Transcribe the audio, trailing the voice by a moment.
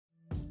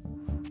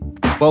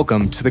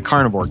Welcome to the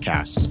Carnivore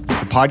Cast,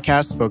 the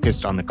podcast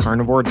focused on the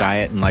carnivore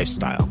diet and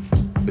lifestyle,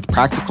 with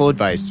practical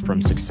advice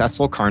from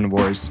successful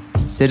carnivores,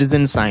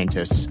 citizen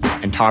scientists,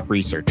 and top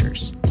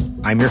researchers.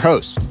 I'm your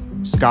host,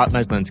 Scott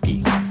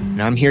Meslinski,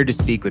 and I'm here to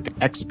speak with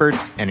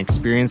experts and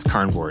experienced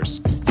carnivores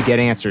to get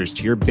answers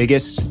to your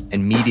biggest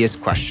and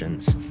meatiest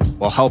questions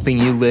while helping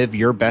you live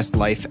your best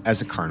life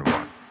as a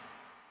carnivore.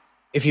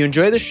 If you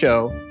enjoy the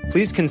show,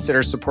 please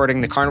consider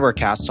supporting the Carnivore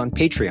Cast on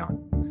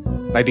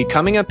Patreon. By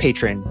becoming a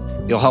patron,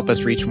 you'll help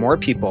us reach more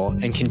people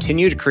and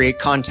continue to create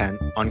content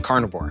on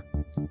carnivore.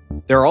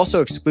 There are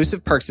also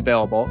exclusive perks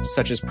available,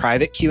 such as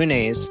private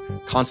Q&As,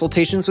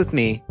 consultations with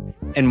me,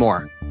 and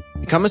more.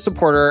 Become a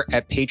supporter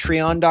at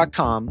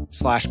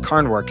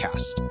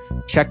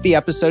patreon.com/carnivorecast. Check the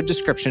episode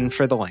description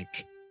for the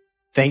link.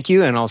 Thank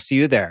you, and I'll see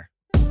you there.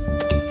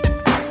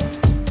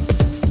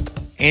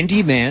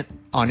 Andy Mant,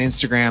 on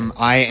Instagram,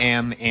 I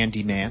am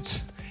Andy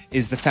Mant,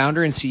 is the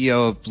founder and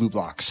CEO of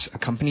BLUblox, a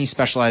company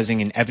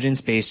specializing in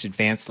evidence-based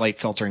advanced light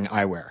filtering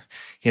eyewear.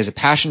 He has a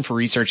passion for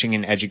researching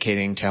and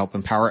educating to help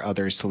empower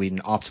others to lead an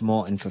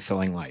optimal and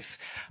fulfilling life.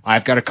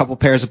 I've got a couple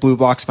pairs of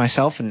BLUblox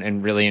myself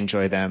and really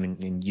enjoy them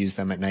and use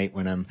them at night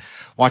when I'm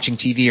watching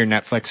TV or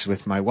Netflix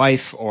with my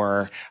wife,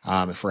 or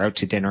if we're out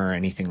to dinner or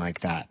anything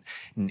like that.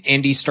 And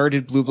Andy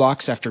started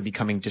BLUblox after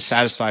becoming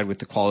dissatisfied with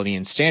the quality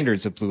and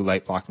standards of blue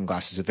light blocking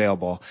glasses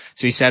available.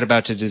 So he set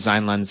about to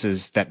design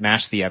lenses that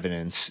match the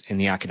evidence in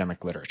the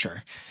academic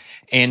literature.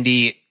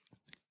 Andy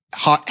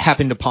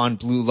happened upon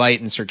blue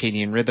light and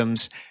circadian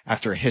rhythms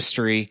after a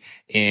history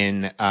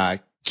in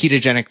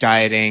ketogenic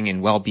dieting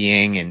and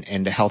well-being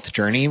and a health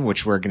journey,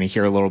 which we're going to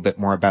hear a little bit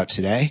more about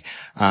today.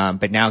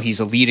 But now he's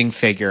a leading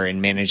figure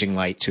in managing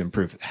light to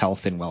improve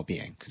health and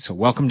well-being. So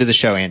welcome to the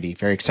show, Andy.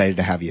 Very excited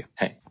to have you.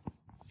 Hey.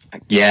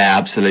 Yeah,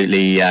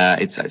 absolutely.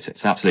 It's an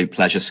absolute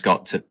pleasure,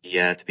 Scott, to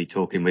be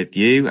talking with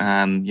you.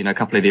 A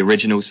couple of the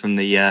originals from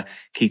the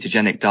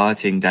ketogenic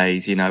dieting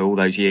days, all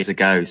those years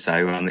ago.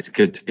 So it's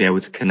good to be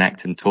able to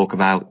connect and talk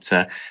about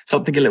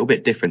something a little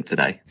bit different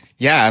today.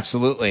 Yeah,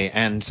 absolutely.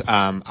 And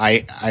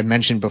I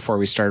mentioned before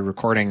we started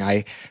recording,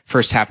 I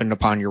first happened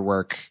upon your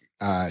work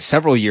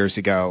several years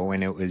ago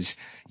when it was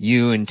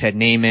you and Ted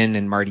Naiman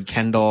and Marty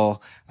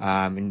Kendall,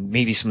 and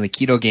maybe some of the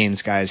Keto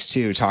Gains guys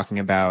too, talking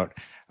about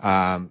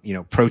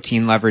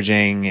protein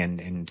leveraging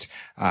and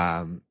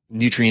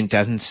nutrient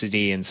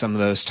density and some of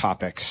those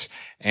topics,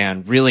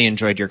 and really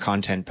enjoyed your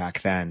content back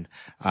then.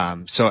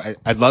 So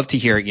I'd love to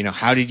hear,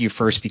 how did you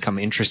first become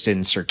interested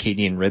in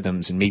circadian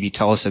rhythms, and maybe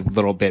tell us a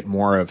little bit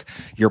more of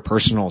your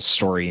personal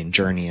story and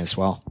journey as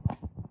well.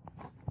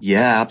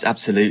 Yeah,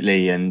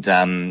 absolutely. And,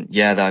 I'm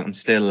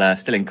still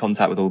in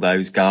contact with all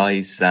those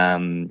guys. I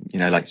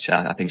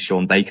think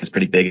Sean Baker's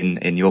pretty big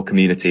in your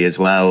community as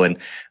well. And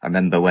I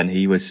remember when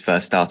he was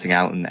first starting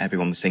out and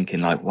everyone was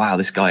thinking like, wow,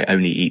 this guy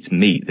only eats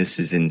meat. This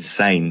is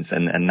insane.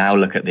 And now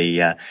look at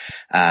the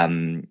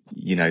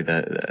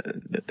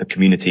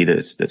community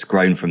that's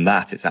grown from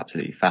that. It's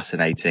absolutely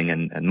fascinating.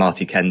 And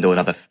Marty Kendall,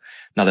 another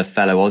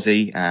fellow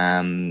Aussie,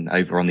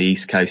 over on the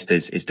East Coast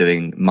is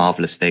doing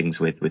marvelous things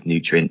with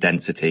nutrient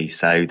density.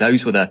 So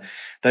those were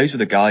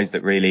the guys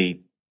that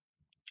really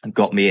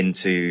got me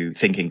into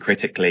thinking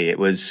critically. It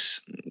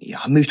was,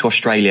 I moved to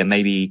Australia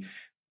maybe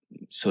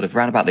sort of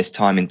around about this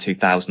time in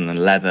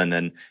 2011.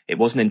 And it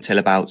wasn't until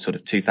about sort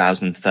of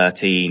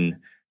 2013,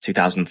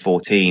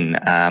 2014,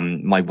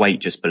 my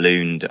weight just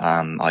ballooned.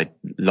 I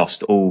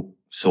lost all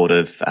sort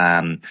of,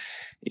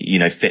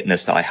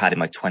 fitness that I had in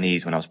my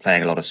 20s when I was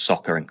playing a lot of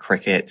soccer and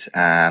cricket.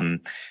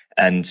 And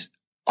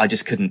I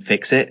just couldn't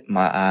fix it,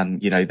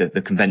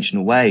 the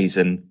conventional ways.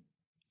 And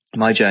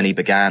my journey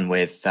began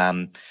with,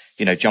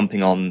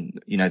 jumping on,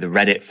 the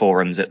Reddit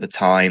forums at the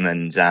time,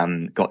 and,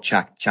 got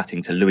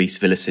chatting to Luis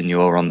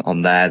Villaseñor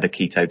on there, the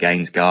Keto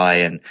Gains guy,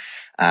 and,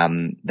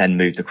 then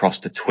moved across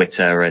to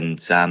Twitter and,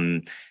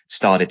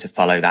 started to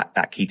follow that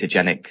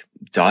ketogenic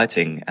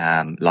dieting,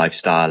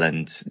 lifestyle.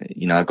 And,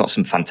 I got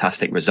some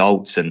fantastic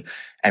results, and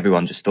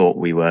everyone just thought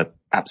we were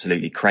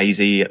absolutely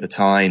crazy at the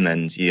time.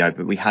 And,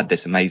 but we had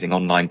this amazing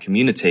online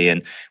community,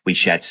 and we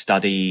shared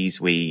studies.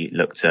 We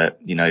looked at,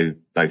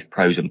 both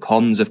pros and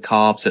cons of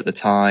carbs at the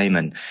time,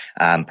 and,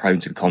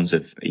 pros and cons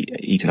of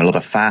eating a lot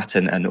of fat,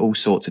 and all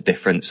sorts of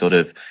different sort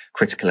of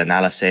critical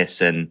analysis.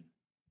 And,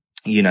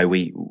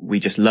 we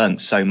just learned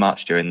so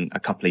much during a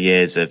couple of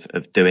years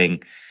of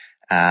doing,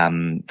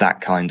 those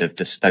kind of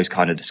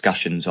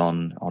discussions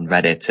on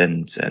Reddit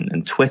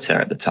and Twitter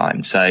at the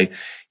time. So,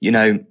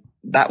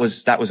 that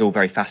was all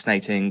very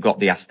fascinating. Got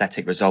the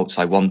aesthetic results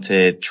I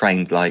wanted,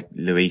 trained like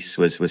Luis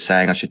was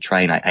saying I should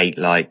train. I ate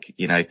like,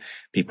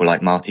 people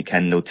like Marty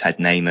Kendall, Ted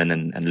Naiman,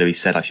 and Luis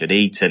said I should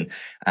eat. And,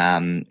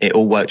 it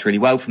all worked really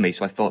well for me.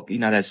 So I thought,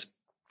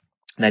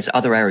 there's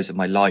other areas of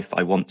my life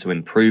I want to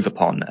improve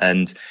upon.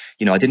 And,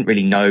 I didn't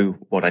really know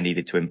what I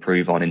needed to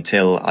improve on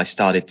until I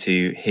started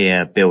to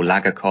hear Bill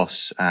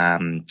Lagerkos,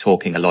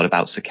 talking a lot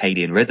about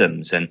circadian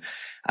rhythms, and,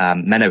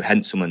 Menno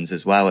Henselmans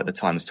as well at the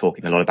time was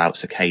talking a lot about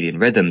circadian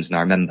rhythms. And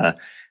I remember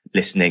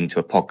listening to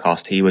a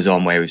podcast he was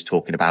on where he was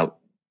talking about,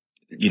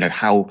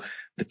 how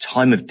the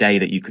time of day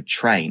that you could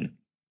train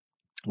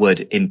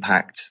would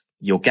impact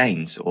your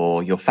gains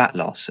or your fat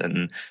loss.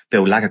 And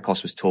Bill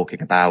Lagerkos was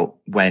talking about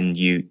when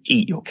you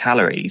eat, your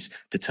calories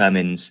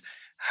determines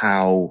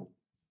how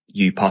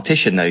you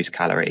partition those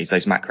calories,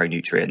 those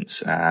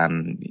macronutrients.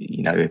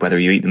 Whether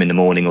you eat them in the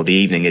morning or the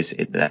evening,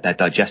 they're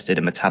digested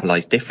and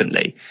metabolized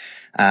differently.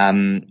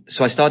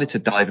 So I started to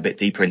dive a bit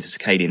deeper into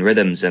circadian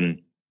rhythms,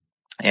 and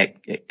I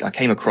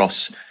came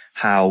across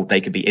how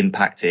they could be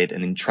impacted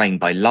and entrained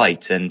by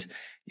light, and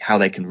how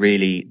they can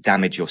really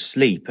damage your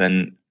sleep.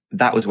 And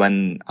that was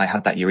when I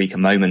had that eureka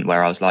moment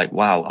where I was like,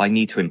 wow, I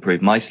need to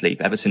improve my sleep.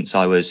 Ever since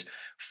I was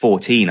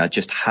 14, I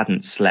just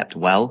hadn't slept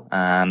well.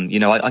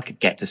 I could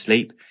get to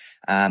sleep,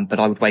 but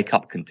I would wake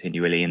up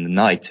continually in the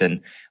night,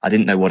 and I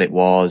didn't know what it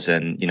was.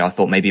 And, I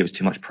thought maybe it was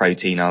too much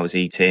protein I was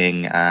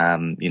eating.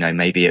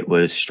 Maybe it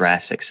was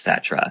stress,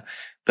 etc.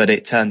 But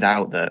it turned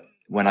out that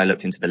when I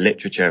looked into the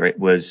literature, it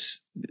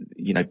was,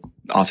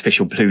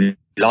 artificial blue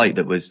light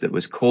that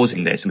was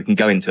causing this. And we can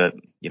go into,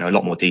 a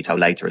lot more detail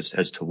later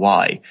as to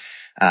why.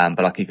 But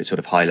I'll keep it sort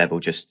of high level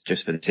just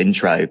for this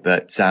intro.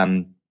 But,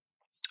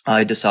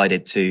 I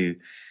decided to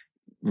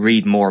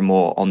read more and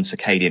more on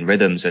circadian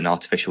rhythms and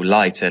artificial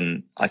light.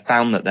 And I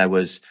found that there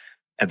was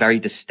a very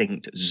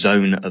distinct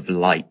zone of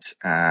light,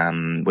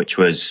 which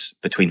was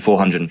between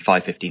 400 and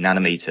 550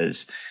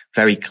 nanometers,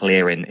 very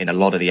clear in a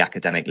lot of the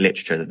academic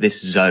literature that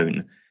this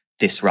zone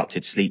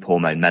disrupted sleep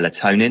hormone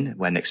melatonin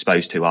when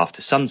exposed to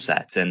after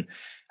sunset.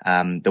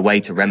 And the way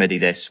to remedy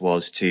this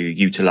was to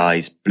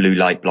utilize blue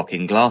light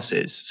blocking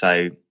glasses.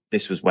 So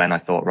this was when I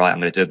thought, right, I'm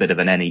going to do a bit of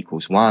an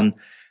N=1,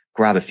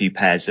 grab a few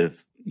pairs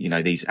of,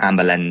 these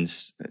amber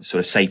lens sort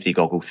of safety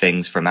goggle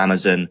things from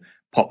Amazon,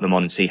 pop them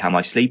on and see how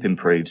my sleep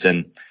improves.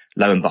 And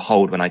lo and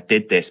behold, when I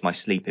did this, my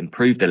sleep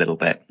improved a little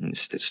bit. It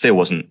still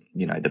wasn't,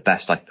 the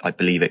best I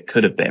believe it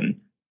could have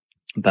been,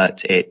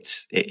 but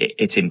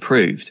it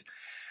improved.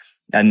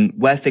 And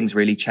where things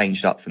really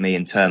changed up for me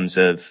in terms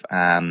of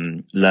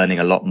learning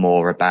a lot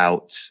more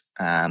about,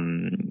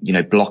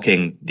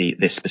 blocking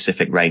this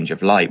specific range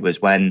of light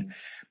was when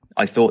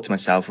I thought to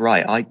myself,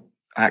 right,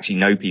 I actually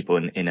know people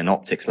in an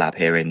optics lab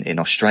here in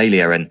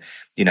Australia, and,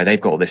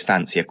 they've got all this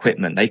fancy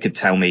equipment. They could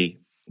tell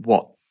me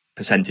what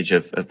percentage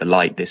of the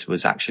light this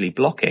was actually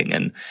blocking.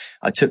 And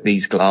I took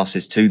these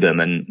glasses to them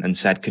and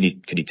said, can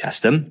you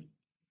test them?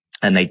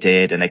 And they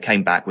did, and they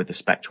came back with the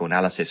spectral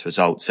analysis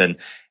results. And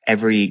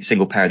every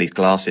single pair of these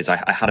glasses,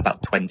 I had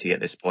about 20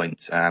 at this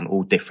point,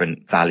 all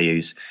different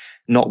values.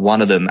 Not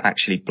one of them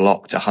actually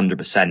blocked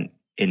 100%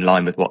 in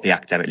line with what the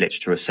academic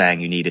literature was saying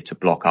you needed to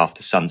block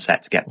after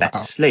sunset to get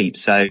better sleep.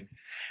 So,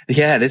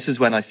 yeah, this is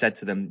when I said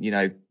to them,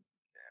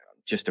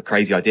 just a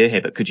crazy idea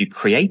here, but could you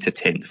create a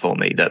tint for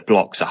me that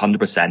blocks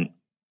 100%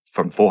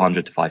 from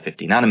 400 to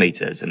 550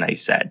 nanometers? And they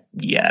said,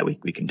 yeah, we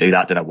can do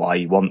that. Don't know why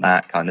you want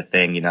that kind of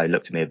thing.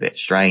 Looked to me a bit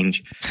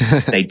strange.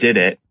 They did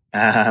it.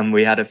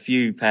 We had a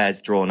few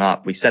pairs drawn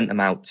up. We sent them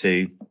out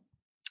to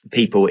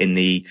people in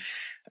the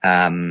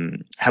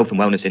health and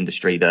wellness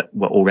industry that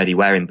were already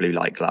wearing blue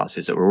light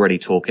glasses, that were already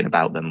talking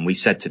about them. We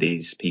said to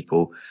these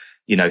people,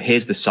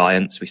 here's the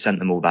science. We sent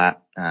them all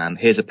that.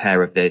 Here's a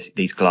pair of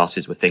these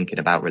glasses we're thinking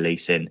about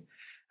releasing.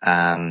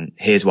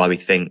 Here's why we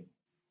think,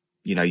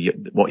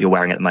 what you're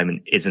wearing at the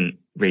moment isn't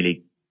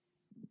really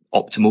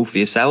optimal for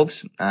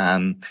yourselves.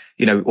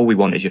 All we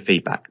want is your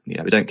feedback. We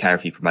don't care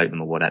if you promote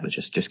them or whatever,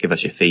 just give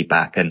us your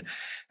feedback. And,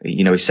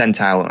 we sent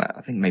out,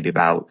 I think maybe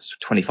about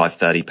 25,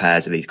 30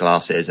 pairs of these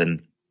glasses,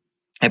 and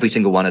every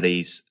single one of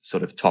these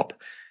sort of top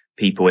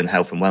people in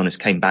health and wellness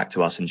came back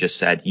to us and just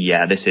said,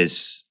 yeah, this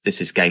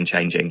is game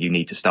changing. You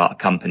need to start a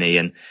company.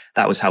 And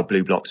that was how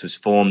BLUblox was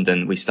formed.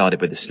 And we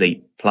started with the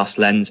Sleep Plus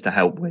lens to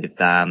help with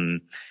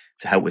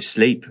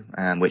sleep,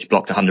 which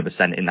blocked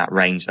 100% in that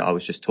range that I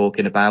was just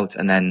talking about.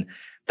 And then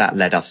that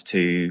led us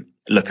to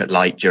look at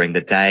light during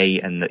the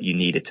day, and that you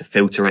needed to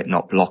filter it,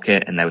 not block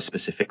it. And there were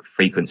specific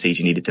frequencies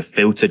you needed to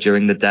filter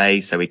during the day.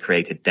 So we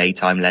created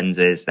daytime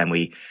lenses. Then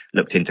we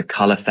looked into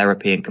color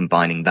therapy and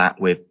combining that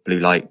with blue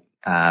light,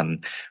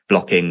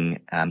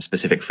 blocking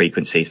specific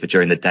frequencies for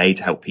during the day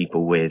to help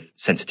people with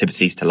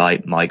sensitivities to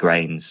light,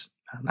 migraines,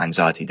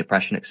 anxiety,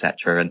 depression,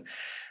 etc. And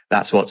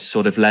that's what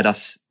sort of led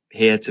us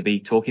here to be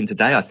talking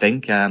today. I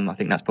think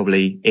that's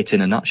probably it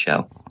in a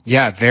nutshell.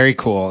 Yeah, very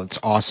cool. It's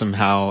awesome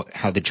how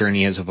the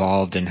journey has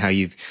evolved and how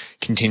you've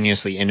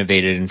continuously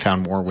innovated and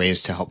found more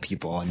ways to help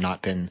people and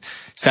not been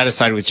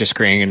satisfied with just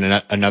creating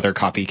another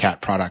copycat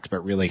product,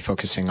 but really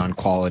focusing on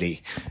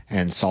quality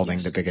and solving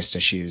the biggest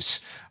issues.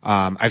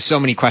 I have so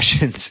many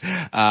questions,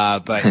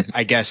 but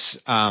I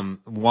guess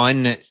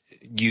one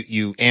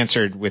you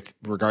answered with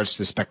regards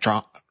to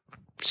the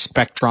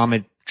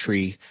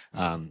spectrometry.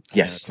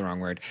 Yes, that's the wrong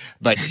word,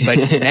 but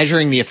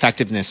measuring the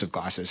effectiveness of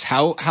glasses.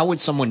 How would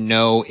someone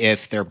know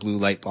if their blue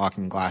light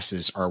blocking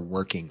glasses are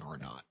working or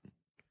not?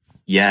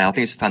 Yeah, I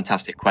think it's a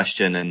fantastic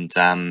question. And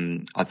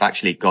I've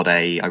actually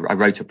I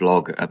wrote a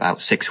blog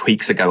about 6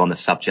 weeks ago on the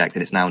subject,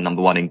 and it's now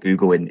 #1 in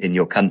Google in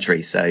your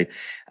country. So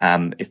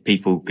if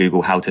people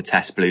Google how to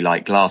test blue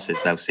light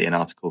glasses, they'll see an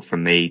article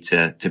from me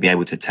to be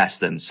able to test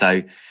them.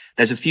 So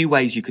there's a few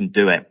ways you can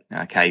do it.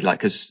 Okay. Like,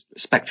 cause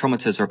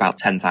spectrometers are about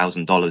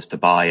 $10,000 to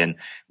buy, and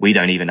we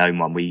don't even own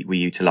one. We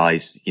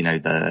utilize,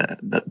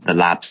 the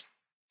lab's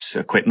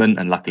equipment,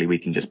 and luckily we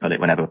can just put it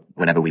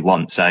whenever we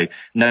want. So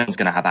no one's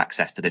going to have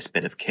access to this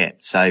bit of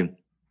kit. So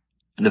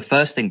the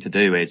first thing to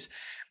do is,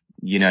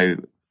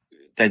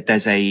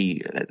 there's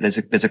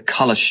a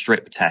color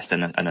strip test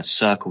and a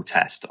circle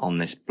test on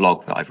this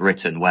blog that I've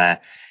written,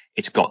 where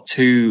it's got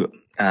two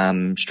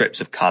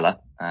strips of color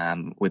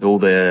with all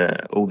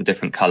the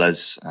different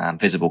colors,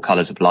 visible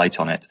colors of light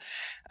on it,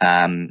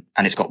 and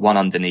it's got one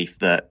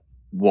underneath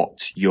what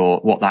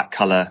that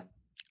color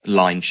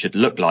line should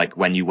look like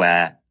when you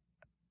wear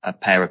a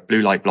pair of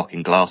blue light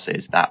blocking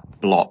glasses that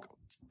block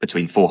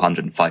between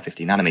 400 and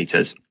 550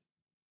 nanometers.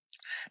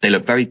 They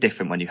look very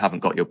different when you haven't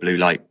got your blue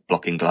light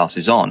blocking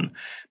glasses on.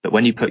 But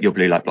when you put your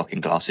blue light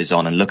blocking glasses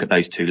on and look at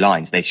those two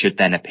lines, they should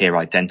then appear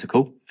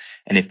identical.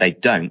 And if they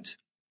don't,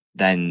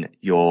 then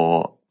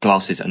your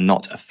glasses are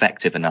not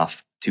effective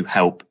enough to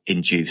help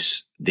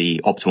induce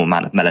the optimal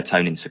amount of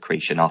melatonin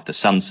secretion after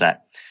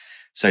sunset.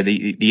 So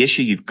the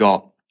issue you've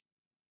got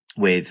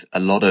with a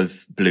lot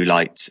of blue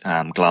light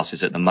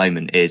glasses at the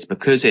moment is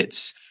because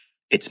it's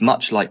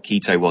much like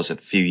keto was a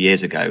few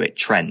years ago. It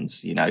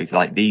trends,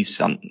 like these.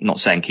 I'm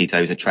not saying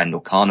keto is a trend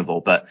or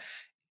carnivore, but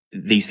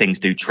these things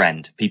do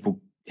trend.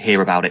 People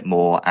hear about it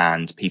more,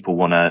 and people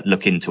want to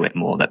look into it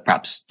more that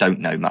perhaps don't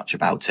know much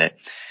about it.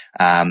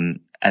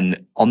 And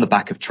on the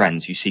back of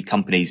trends, you see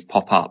companies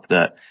pop up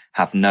that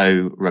have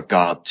no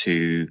regard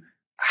to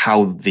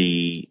how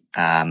the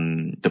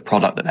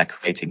product that they're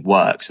creating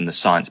works and the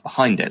science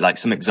behind it. Like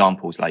some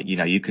examples, like,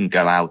 you can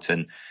go out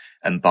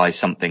and buy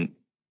something.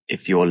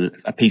 If you're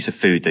a piece of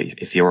food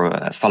if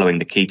you're following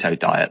the keto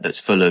diet that's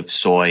full of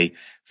soy,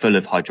 full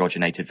of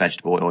hydrogenated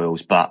vegetable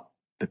oils, but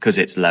because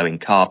it's low in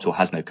carbs or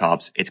has no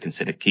carbs, it's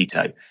considered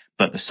keto.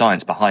 But the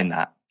science behind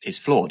that is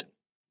flawed.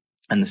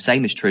 And the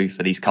same is true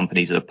for these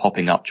companies that are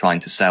popping up trying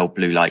to sell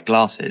blue light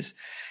glasses.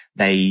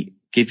 They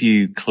give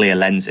you clear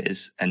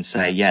lenses and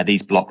say, yeah,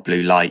 these block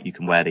blue light. You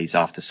can wear these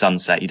after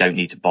sunset. You don't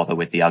need to bother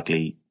with the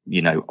ugly,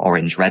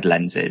 orange red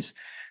lenses.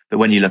 But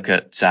when you look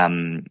at,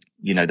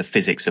 the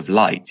physics of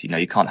light,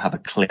 you can't have a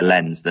clear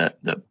lens that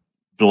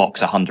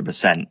blocks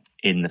 100%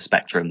 in the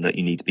spectrum that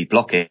you need to be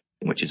blocking,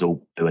 which is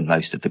all blue and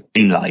most of the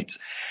green light.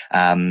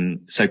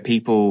 So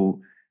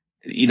people,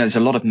 there's a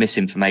lot of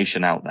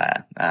misinformation out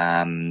there.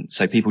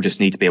 So people just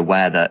need to be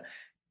aware that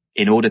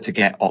in order to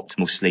get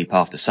optimal sleep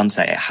after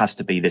sunset, it has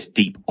to be this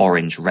deep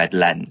orange red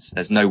lens.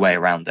 There's no way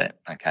around it.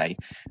 Okay.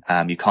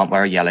 You can't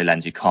wear a yellow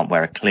lens. You can't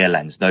wear a clear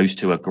lens. Those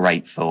two are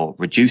great for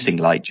reducing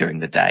light during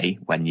the day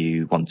when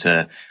you want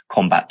to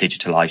combat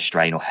digital eye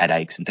strain or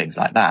headaches and things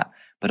like that.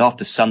 But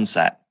after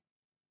sunset,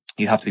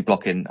 you have to be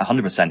blocking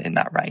 100% in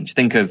that range.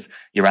 Think of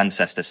your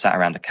ancestors sat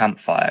around a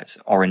campfire. It's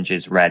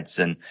oranges, reds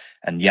and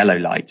yellow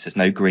lights. There's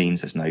no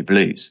greens. There's no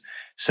blues.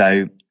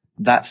 So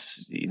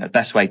that's,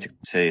 best way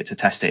to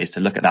test it is to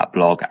look at that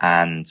blog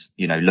and,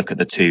 look at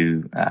the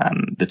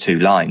two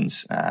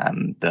lines,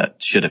 that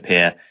should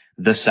appear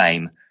the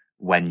same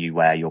when you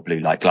wear your blue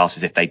light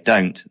glasses. If they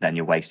don't, then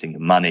you're wasting the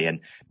money.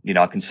 And,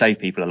 I can save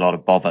people a lot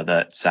of bother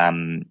that,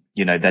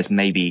 there's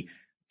maybe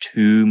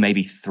 2,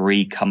 maybe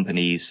 3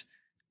 companies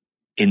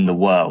in the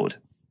world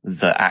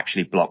that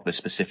actually block the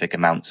specific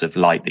amounts of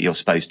light that you're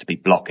supposed to be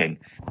blocking.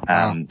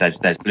 Wow. There's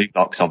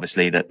BLUblox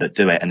obviously that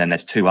do it. And then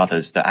there's 2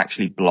 others that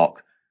actually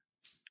block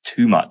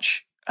too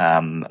much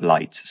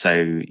light, so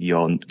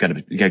you're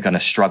going to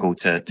struggle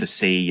to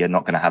see. You're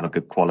not going to have a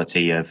good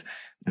quality of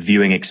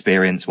viewing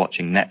experience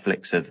watching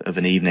Netflix of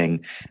an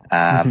evening,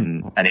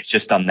 and it's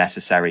just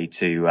unnecessary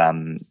to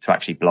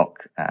actually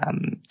block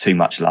too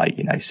much light.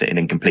 Sitting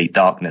in complete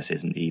darkness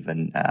isn't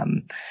even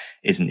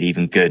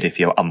good if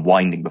you're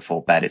unwinding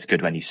before bed. It's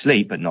good when you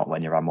sleep, but not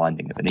when you're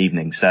unwinding of an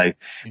evening. So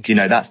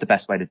that's the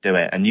best way to do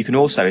it. And you can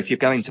also, if you're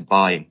going to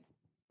buy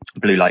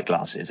blue light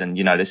glasses, and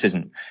this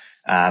isn't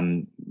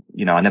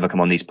I never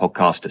come on these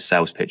podcasts to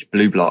sales pitch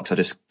BLUblox. I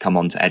just come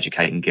on to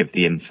educate and give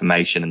the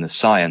information and the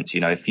science.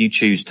 If you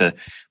choose to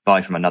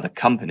buy from another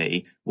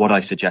company, what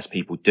I suggest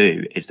people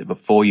do is that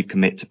before you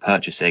commit to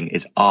purchasing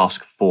is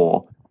ask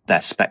for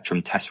their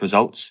spectrum test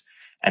results.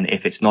 And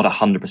if it's not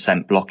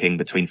 100% blocking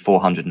between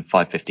 400 and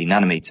 550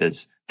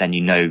 nanometers, then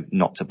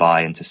not to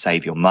buy and to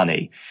save your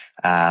money.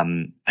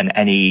 And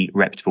any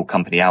reputable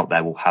company out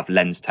there will have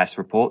lens test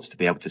reports to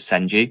be able to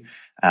send you.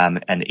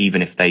 And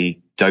even if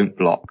they don't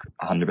block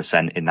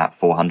 100% in that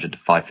 400 to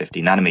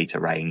 550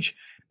 nanometer range,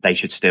 they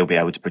should still be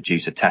able to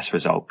produce a test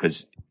result.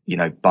 Because,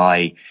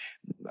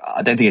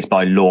 I don't think it's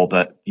by law,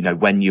 but,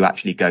 when you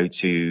actually go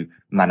to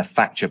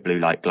manufacture blue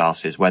light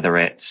glasses, whether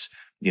it's,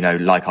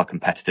 like our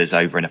competitors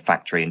over in a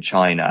factory in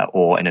China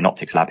or in an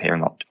optics lab here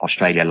in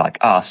Australia like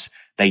us,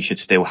 they should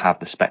still have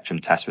the spectrum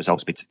test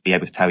results be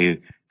able to tell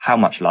you how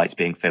much light's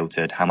being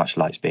filtered, how much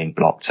light's being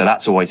blocked. So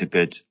that's always a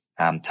good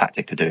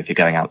tactic to do if you're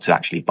going out to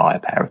actually buy a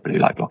pair of blue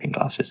light blocking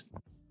glasses.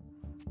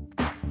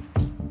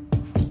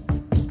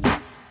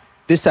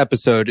 This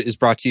episode is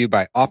brought to you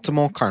by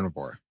Optimal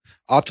Carnivore.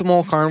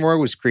 Optimal Carnivore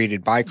was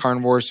created by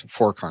carnivores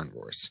for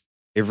carnivores.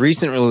 They've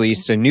recently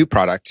released a new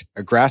product,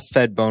 a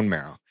grass-fed bone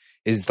marrow.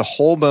 It is the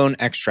whole bone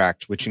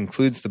extract, which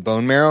includes the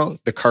bone marrow,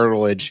 the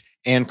cartilage,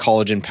 and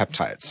collagen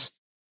peptides.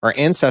 Our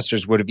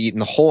ancestors would have eaten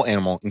the whole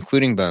animal,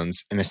 including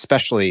bones, and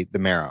especially the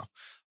marrow.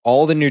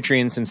 All the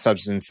nutrients and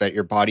substances that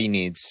your body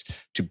needs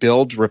to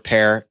build,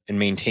 repair, and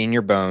maintain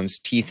your bones,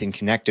 teeth, and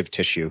connective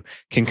tissue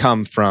can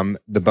come from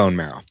the bone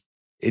marrow.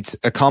 It's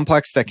a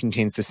complex that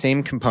contains the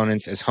same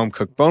components as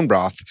home-cooked bone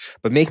broth,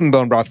 but making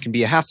bone broth can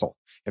be a hassle.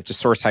 You have to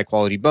source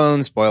high-quality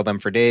bones, boil them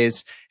for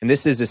days, and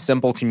this is a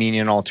simple,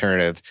 convenient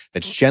alternative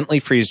that's gently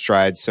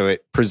freeze-dried so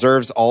it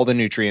preserves all the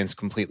nutrients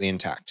completely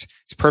intact.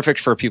 It's perfect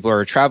for people who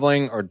are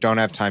traveling or don't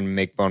have time to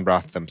make bone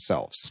broth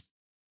themselves.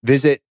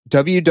 Visit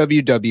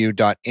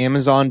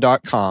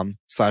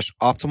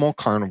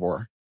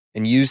www.amazon.com/optimalcarnivore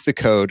and use the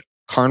code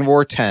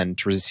carnivore10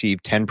 to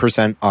receive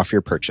 10% off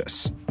your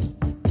purchase.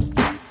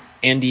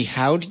 Andy,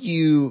 how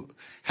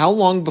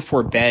long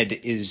before bed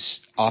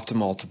is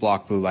optimal to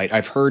block blue light?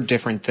 I've heard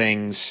different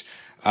things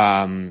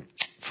from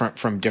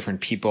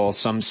different people.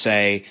 Some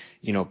say,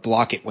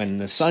 block it when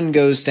the sun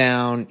goes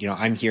down.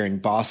 I'm here in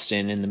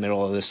Boston in the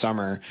middle of the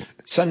summer.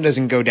 The sun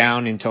doesn't go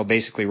down until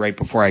basically right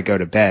before I go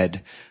to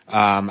bed.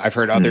 I've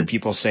heard other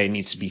people say it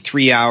needs to be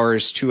 3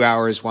 hours, 2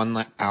 hours,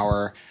 1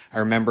 hour. I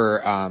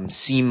remember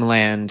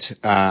Seamland,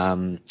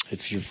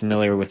 if you're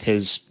familiar with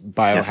his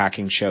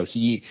biohacking show,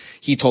 he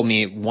told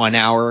me 1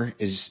 hour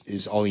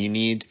is all you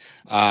need.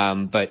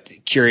 But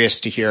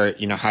curious to hear,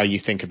 how you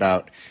think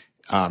about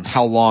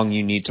how long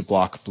you need to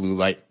block blue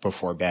light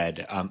before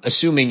bed,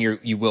 assuming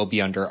you will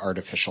be under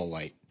artificial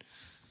light.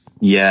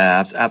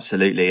 Yeah,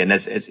 absolutely. And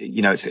it's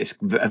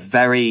a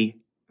very,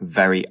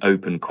 very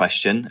open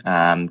question,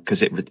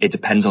 because it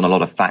depends on a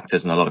lot of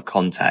factors and a lot of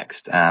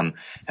context. And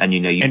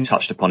you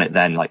touched upon it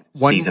then, like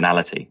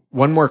seasonality.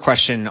 One more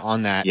question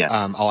on that. Yeah.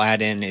 I'll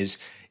add in is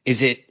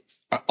it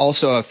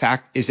also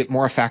is it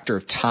more a factor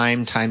of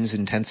time times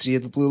intensity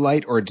of the blue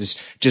light, or does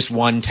just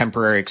one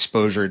temporary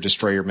exposure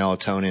destroy your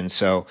melatonin?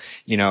 So,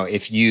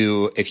 if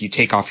you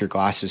take off your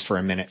glasses for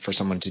a minute for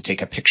someone to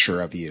take a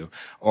picture of you,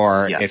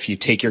 or if you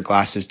take your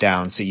glasses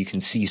down so you can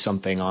see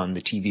something on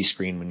the TV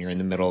screen when you're in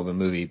the middle of a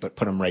movie, but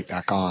put them right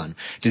back on,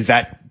 does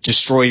that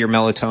destroy your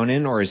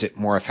melatonin, or is it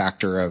more a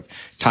factor of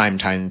time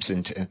times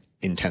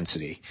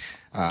intensity?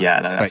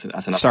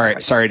 That's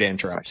sorry to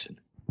interrupt.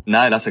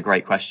 No, that's a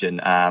great question.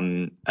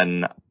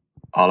 And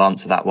I'll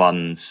answer that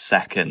one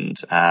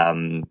second,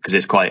 because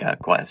it's quite a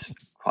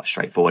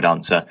straightforward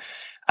answer.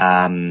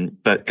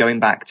 But going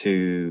back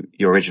to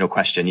your original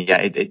question,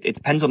 it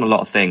depends on a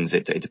lot of things.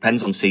 It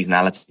depends on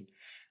seasonality.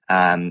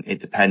 It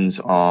depends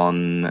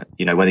on,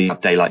 whether you have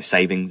daylight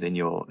savings in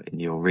your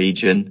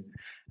region.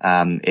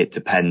 It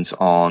depends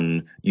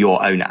on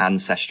your own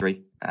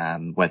ancestry.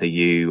 Whether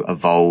you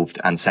evolved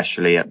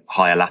ancestrally at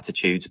higher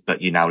latitudes,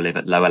 but you now live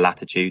at lower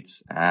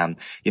latitudes.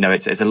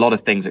 It's a lot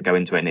of things that go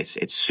into it, and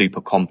it's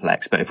super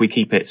complex. But if we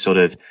keep it sort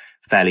of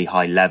fairly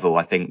high level,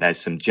 I think there's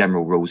some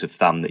general rules of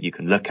thumb that you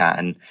can look at,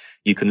 and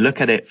you can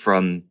look at it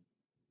from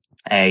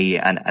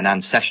an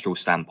ancestral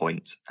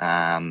standpoint,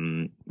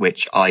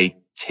 which I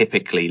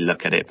typically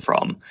look at it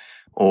from,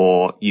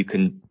 or you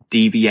can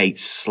deviate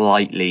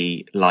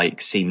slightly like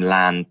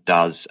Seamland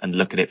does and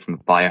look at it from a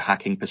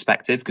biohacking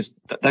perspective, because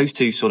those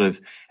two sort of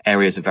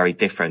areas are very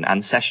different.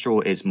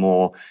 Ancestral is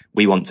more,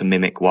 we want to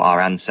mimic what our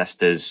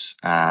ancestors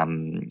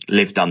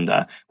lived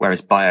under,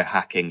 whereas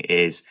biohacking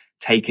is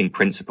taking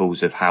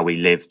principles of how we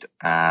lived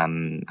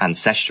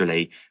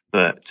ancestrally,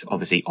 but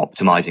obviously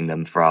optimizing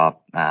them for our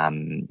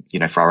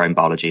for our own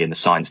biology and the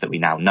science that we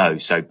now know.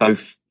 So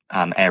both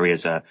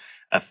areas are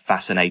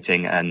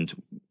fascinating, and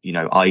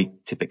I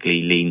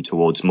typically lean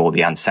towards more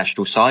the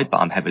ancestral side, but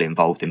I'm heavily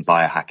involved in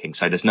biohacking.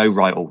 So there's no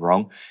right or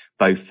wrong.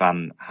 Both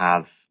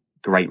have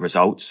great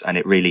results, and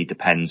it really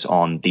depends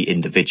on the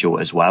individual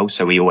as well.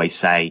 So we always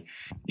say,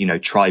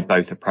 try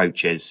both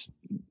approaches,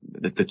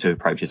 the two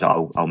approaches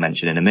I'll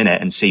mention in a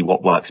minute, and see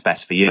what works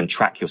best for you, and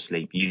track your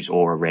sleep. Use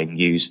Oura Ring,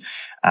 use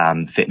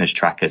fitness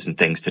trackers and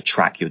things to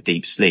track your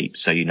deep sleep,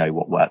 so you know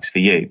what works for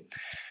you.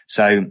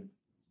 So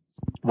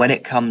when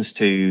it comes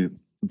to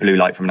blue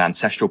light from an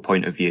ancestral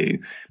point of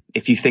view,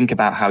 if you think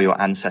about how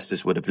your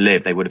ancestors would have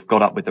lived, they would have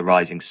got up with the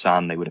rising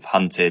sun. They would have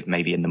hunted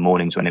maybe in the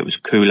mornings when it was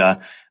cooler.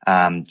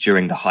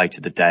 During the height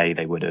of the day,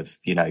 they would have,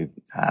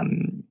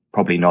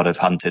 probably not have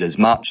hunted as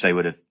much. They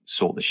would have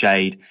sought the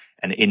shade.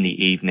 And in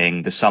the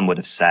evening, the sun would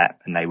have set,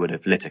 and they would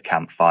have lit a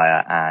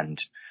campfire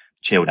and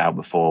chilled out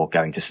before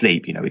going to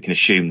sleep. We can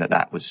assume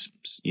that was,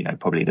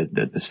 probably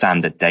the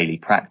standard daily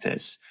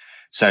practice.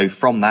 So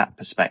from that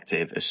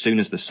perspective, as soon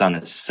as the sun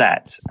has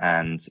set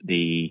and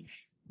the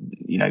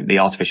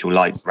artificial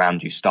lights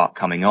around you start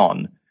coming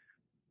on,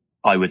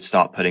 I would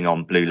start putting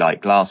on blue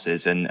light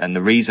glasses. And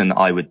the reason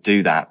I would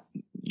do that,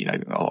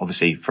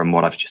 obviously from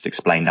what I've just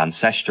explained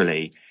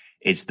ancestrally,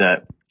 is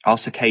that our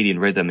circadian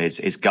rhythm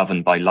is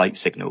governed by light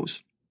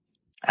signals.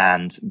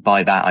 And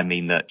by that, I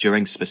mean that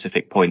during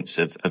specific points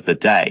of the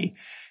day,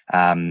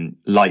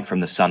 light from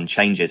the sun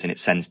changes and it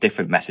sends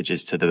different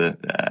messages to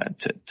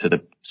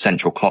the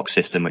central clock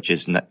system, which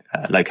is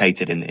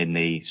located in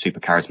the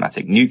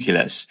suprachiasmatic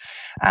nucleus.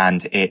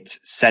 And it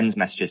sends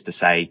messages to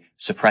say,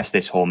 suppress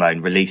this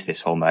hormone, release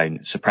this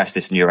hormone, suppress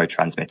this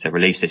neurotransmitter,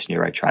 release this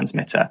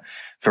neurotransmitter.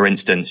 For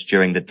instance,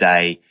 during the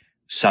day,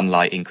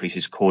 sunlight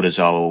increases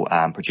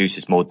cortisol,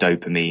 produces more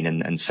dopamine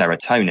and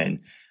serotonin.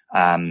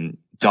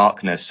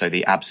 Darkness, so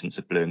the absence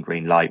of blue and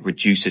green light,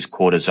 reduces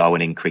cortisol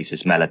and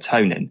increases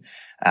melatonin.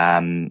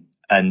 And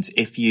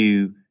if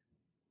you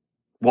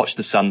watch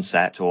the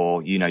sunset,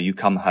 or, you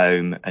come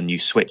home and you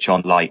switch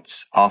on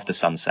lights after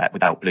sunset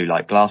without blue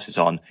light glasses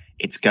on,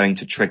 it's going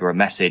to trigger a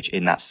message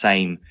in that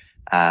same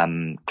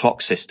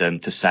clock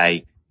system to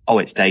say, oh,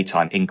 it's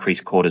daytime,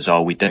 increase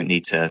cortisol, we don't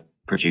need to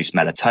produce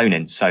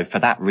melatonin. So for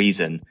that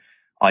reason,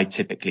 I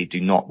typically do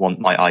not want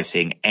my eye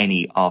seeing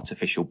any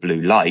artificial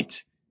blue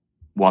light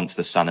once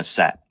the sun has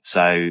set.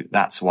 So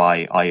that's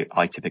why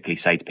I typically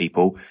say to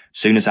people,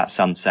 soon as that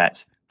sun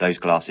sets, those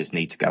glasses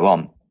need to go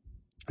on.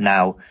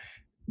 Now,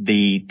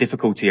 the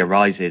difficulty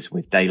arises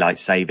with daylight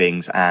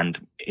savings, and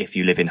if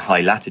you live in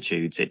high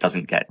latitudes, it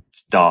doesn't get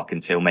dark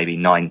until maybe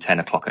 9-10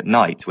 o'clock at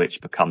night, which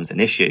becomes an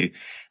issue.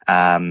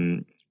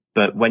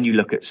 But when you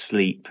look at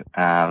sleep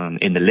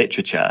in the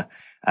literature,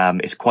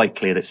 it's quite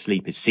clear that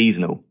sleep is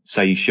seasonal.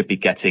 So you should be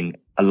getting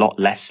a lot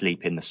less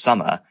sleep in the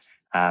summer.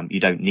 You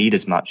don't need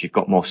as much. You've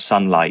got more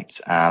sunlight,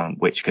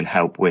 which can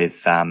help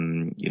with,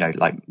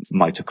 like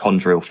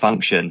mitochondrial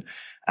function,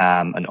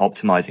 and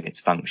optimizing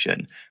its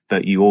function.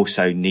 But you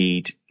also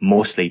need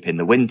more sleep in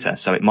the winter.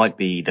 So it might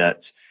be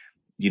that,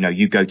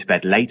 you go to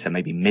bed later,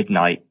 maybe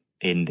midnight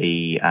in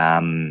the,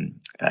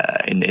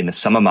 in the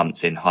summer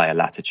months in higher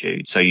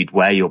latitude. So you'd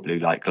wear your blue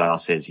light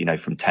glasses,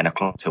 from 10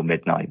 o'clock till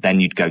midnight. Then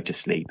you'd go to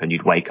sleep and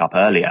you'd wake up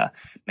earlier,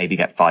 maybe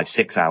get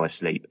 5-6 hours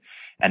sleep.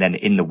 And then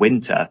in the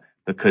winter,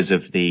 because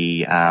of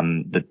the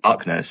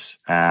darkness,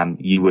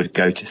 you would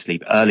go to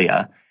sleep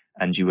earlier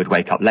and you would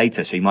wake up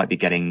later. So you might be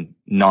getting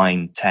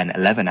 9, 10,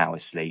 11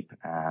 hours sleep,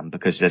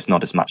 because there's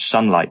not as much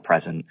sunlight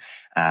present.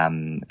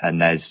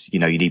 And there's, you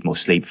need more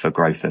sleep for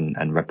growth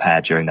and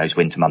repair during those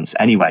winter months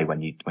anyway,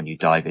 when you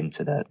dive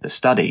into the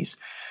studies.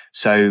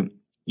 So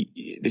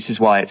this is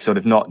why it's sort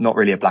of not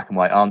really a black and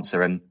white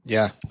answer. And,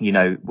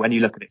 when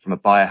you look at it from a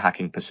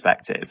biohacking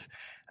perspective,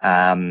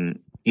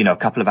 a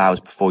couple of hours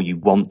before you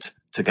want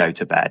to go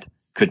to bed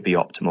could be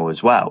optimal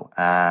as well.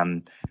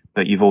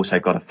 But you've also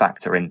got to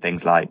factor in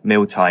things like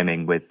meal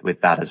timing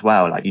with that as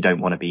well. Like, you don't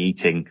want to be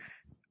eating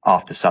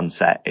after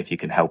sunset if you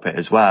can help it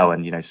as well.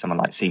 And, someone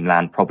like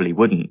Land probably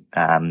wouldn't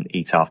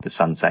eat after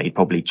sunset. He'd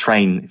probably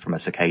train from a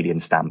circadian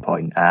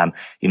standpoint.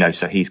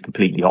 So he's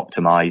completely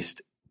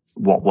optimized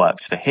what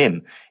works for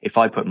him. If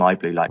I put my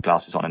blue light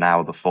glasses on an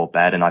hour before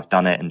bed, and I've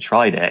done it and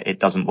tried it, it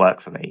doesn't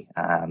work for me.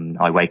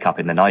 I wake up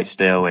in the night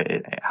still.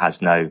 It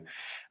has no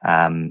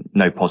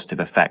positive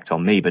effect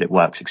on me, but it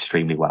works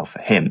extremely well for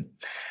him.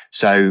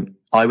 So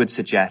I would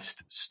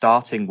suggest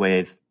starting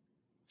with,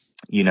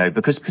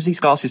 because these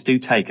glasses do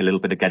take a little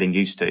bit of getting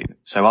used to.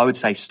 So I would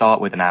say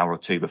start with an hour or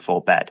two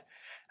before bed,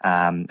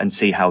 and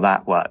see how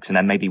that works, and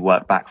then maybe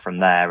work back from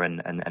there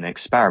and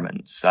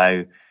experiment.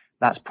 So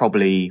that's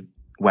probably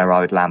where I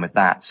would land with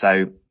that.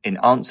 So in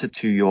answer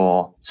to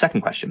your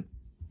second question,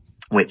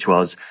 which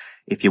was,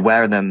 if you're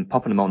wearing them,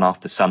 popping them on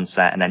after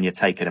sunset, and then you're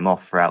taking them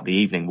off throughout the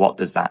evening, what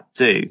does that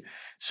do?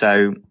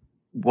 So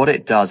what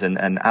it does,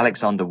 and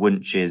Alexander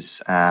Wunsch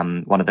is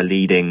one of the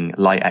leading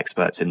light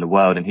experts in the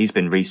world, and he's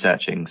been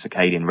researching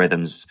circadian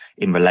rhythms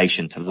in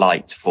relation to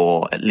light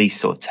for at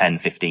least sort of 10,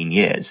 15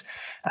 years.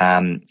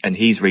 And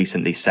he's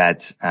recently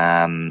said,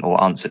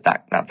 or answered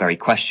that very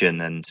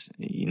question,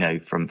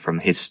 and, from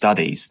his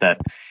studies, that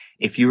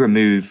if you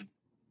remove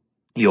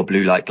your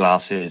blue light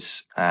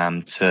glasses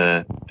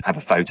to have a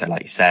photo,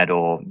 like you said,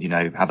 or,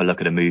 have a look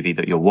at a movie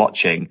that you're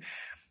watching,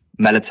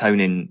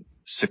 melatonin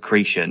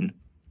secretion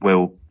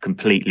will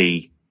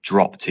completely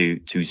drop to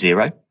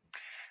zero.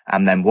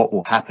 And then what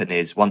will happen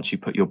is, once you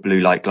put your blue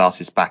light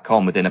glasses back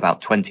on, within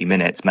about 20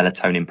 minutes,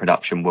 melatonin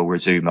production will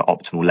resume at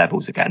optimal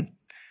levels again.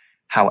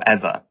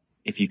 However,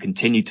 if you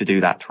continue to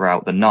do that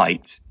throughout the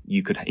night,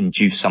 you could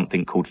induce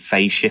something called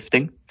phase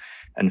shifting.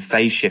 And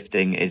phase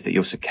shifting is that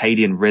your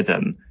circadian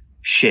rhythm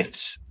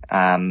shifts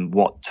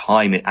what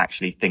time it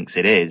actually thinks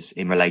it is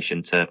in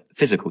relation to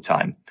physical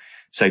time.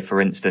 So for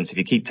instance, if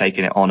you keep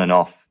taking it on and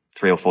off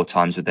 3 or 4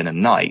 times within a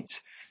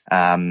night,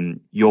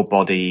 your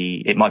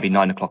body, it might be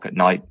 9 o'clock at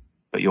night,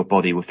 but your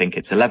body will think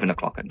it's 11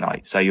 o'clock at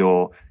night. So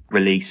you'll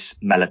release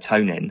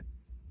melatonin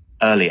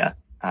earlier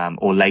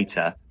or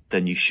later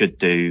than you should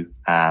do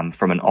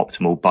from an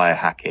optimal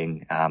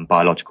biohacking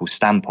biological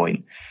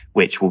standpoint,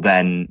 which will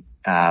then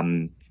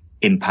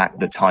impact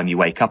the time you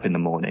wake up in the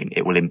morning.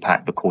 It will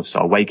impact the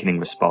cortisol awakening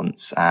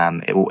response.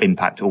 It will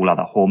impact all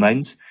other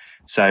hormones.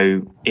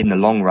 So in the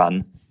long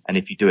run, and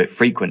if you do it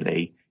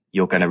frequently,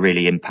 you're going to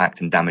really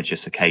impact and damage your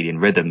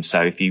circadian rhythm.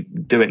 So if you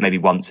do it maybe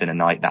once in a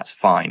night, that's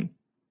fine.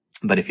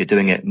 But if you're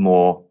doing it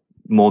more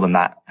than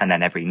that, and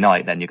then every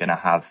night, then you're going to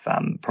have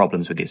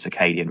problems with your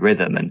circadian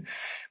rhythm. And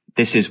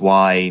this is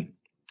why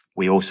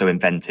we also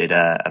invented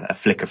a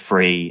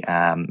flicker-free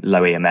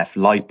low EMF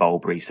light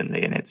bulb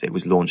recently, and it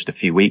was launched a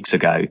few weeks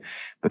ago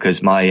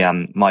because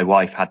my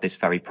wife had this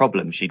very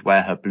problem. She'd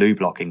wear her blue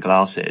blocking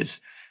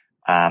glasses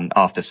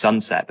after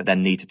sunset, but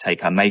then need to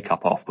take her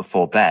makeup off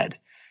before bed.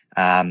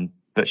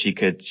 But she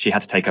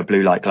had to take her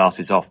blue light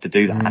glasses off to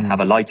do that and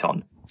have a light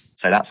on.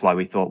 So that's why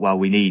we thought, well,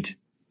 we need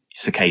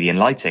circadian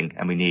lighting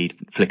and we need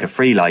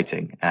flicker-free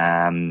lighting,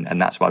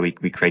 and that's why we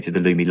created the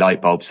Lumi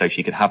light bulb, so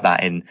she could have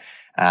that in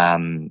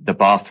the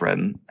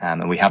bathroom,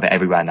 and we have it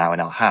everywhere now in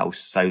our house,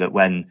 so that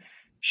when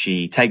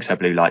she takes her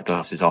blue light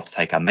glasses off to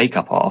take her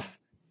makeup off,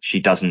 she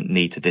doesn't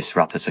need to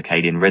disrupt her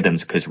circadian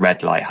rhythms because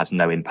red light has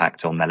no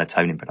impact on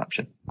melatonin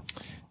production.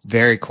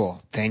 Very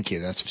cool. Thank you.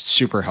 That's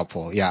super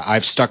helpful. Yeah,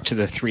 I've stuck to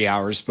the 3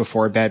 hours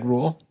before bed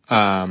rule.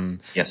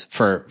 Yes.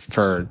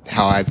 For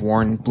how I've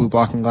worn blue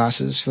blocking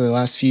glasses for the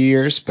last few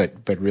years, but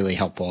really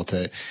helpful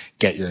to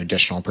get your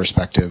additional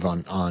perspective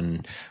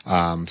on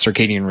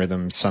circadian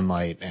rhythms,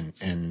 sunlight,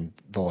 and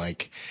the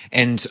like.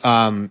 And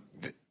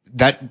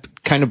that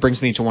kind of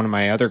brings me to one of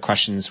my other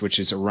questions, which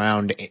is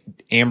around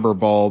amber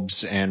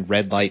bulbs and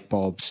red light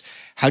bulbs.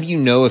 How do you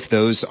know if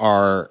those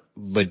are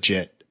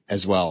legit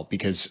as well?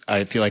 Because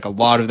I feel like a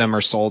lot of them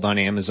are sold on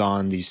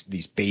Amazon,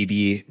 these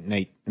baby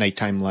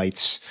nighttime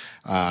lights.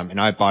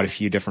 And I bought a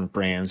few different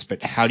brands,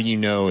 but how do you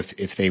know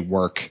if they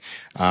work,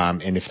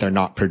 and if they're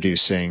not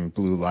producing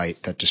blue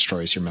light that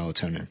destroys your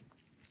melatonin?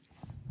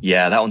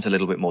 Yeah, that one's a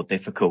little bit more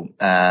difficult.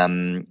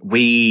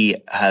 We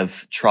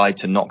have tried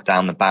to knock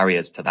down the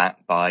barriers to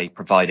that by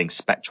providing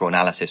spectral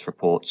analysis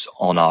reports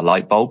on our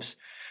light bulbs.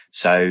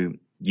 So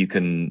you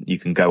can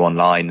go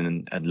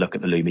online and look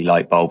at the Lumi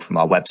light bulb from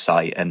our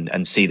website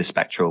and see the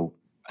spectral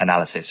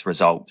analysis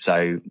result.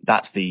 So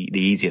that's the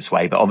easiest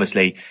way. But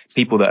obviously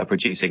people that are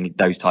producing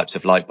those types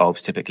of light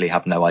bulbs typically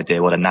have no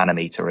idea what a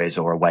nanometer is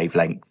or a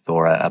wavelength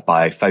or a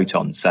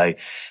biophoton. So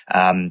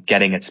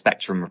getting a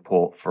spectrum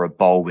report for a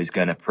bulb is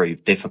going to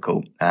prove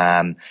difficult.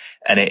 And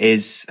it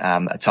is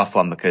a tough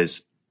one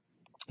because,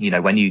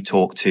 when you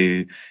talk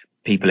to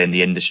people in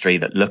the industry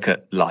that look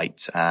at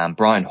light,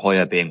 Brian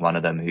Hoyer being one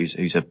of them,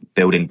 who's a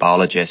building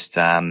biologist,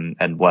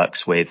 and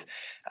works with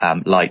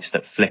lights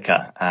that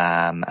flicker,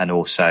 and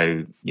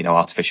also,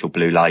 artificial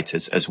blue light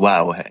as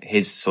well.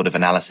 His sort of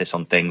analysis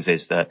on things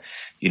is that,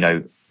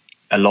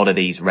 a lot of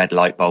these red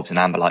light bulbs and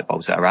amber light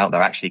bulbs that are out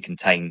there actually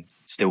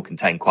still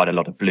contain quite a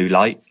lot of blue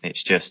light.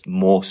 It's just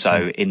more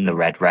so in the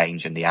red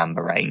range and the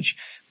amber range,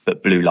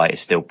 but blue light is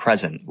still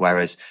present.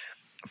 Whereas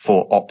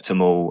for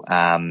optimal,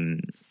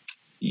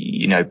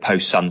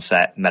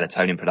 post-sunset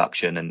melatonin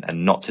production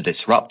and not to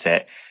disrupt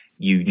it,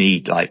 you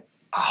need like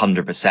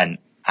 100%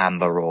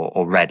 amber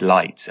or red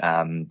light,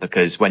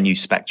 because when you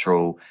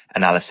spectral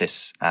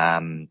analysis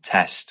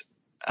test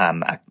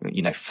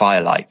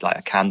firelight, like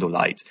a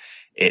candlelight,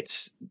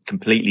 it's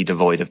completely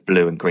devoid of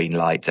blue and green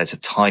light. There's a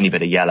tiny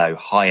bit of yellow,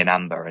 high in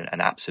amber,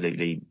 and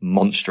absolutely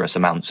monstrous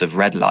amounts of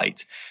red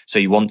light. So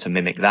you want to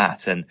mimic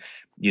that. And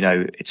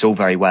it's all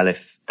very well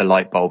if the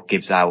light bulb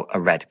gives out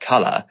a red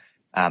color,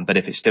 but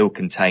if it still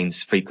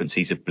contains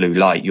frequencies of blue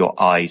light,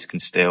 your eyes can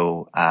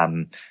still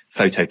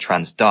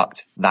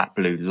phototransduct that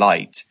blue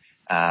light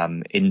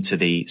into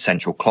the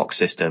central clock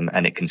system,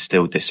 and it can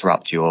still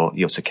disrupt your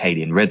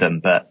circadian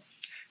rhythm. But,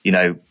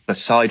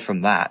 aside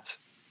from that,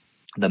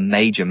 the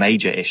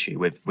major issue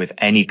with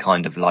any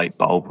kind of light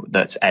bulb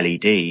that's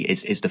LED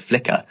is the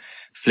flicker.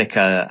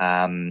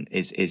 Flicker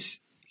is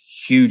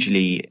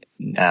hugely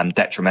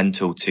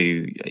detrimental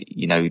to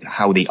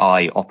how the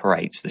eye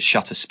operates. The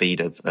shutter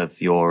speed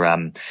of your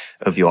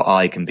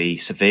eye can be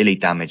severely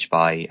damaged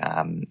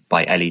by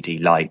LED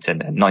light,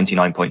 and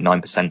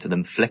 99.9% of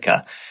them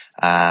flicker.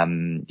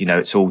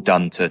 It's all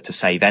done to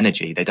save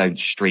energy. They don't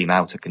stream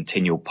out a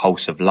continual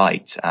pulse of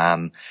light.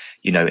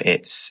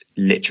 It's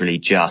literally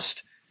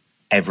just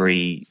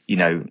every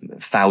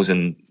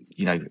 1,000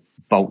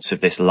 bolts of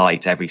this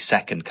light every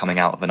second coming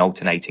out of an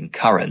alternating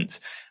current,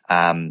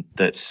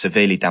 that's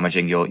severely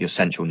damaging your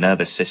central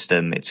nervous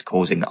system. It's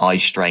causing eye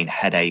strain,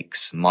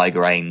 headaches,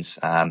 migraines,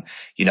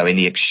 in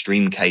the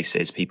extreme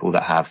cases, people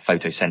that have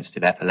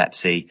photosensitive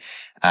epilepsy,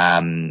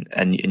 and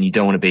you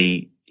don't want to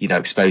be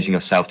exposing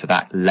yourself to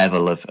that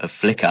level of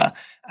flicker.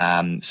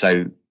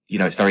 So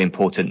it's very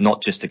important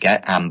not just to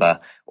get amber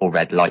or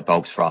red light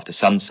bulbs for after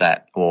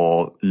sunset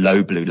or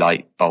low blue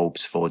light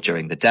bulbs for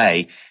during the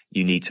day.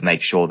 You need to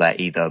make sure they're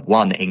either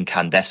one,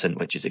 incandescent,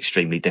 which is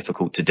extremely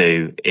difficult to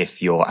do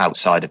if you're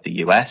outside of the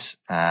US.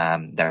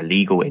 They're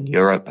illegal in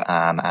Europe,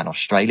 and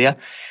Australia.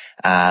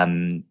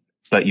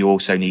 But you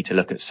also need to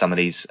look at some of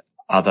these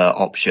other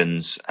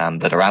options,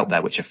 that are out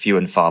there, which are few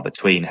and far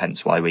between.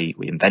 Hence why we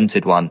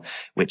invented one,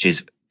 which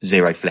is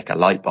zero flicker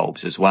light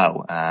bulbs as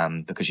well,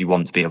 because you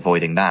want to be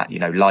avoiding that.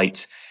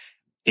 Light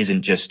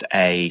isn't just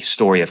a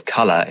story of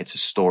color, it's a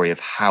story of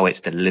how it's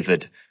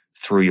delivered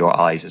through your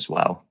eyes as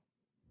well.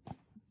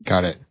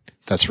 Got it.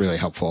 That's really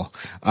helpful.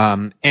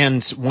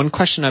 And one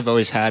question I've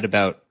always had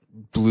about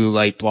blue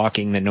light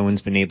blocking that no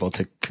one's been able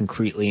to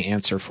concretely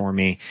answer for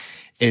me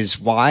is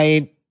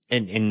why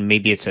and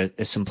maybe it's a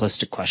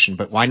simplistic question,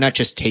 but why not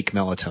just take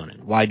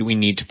melatonin? Why do we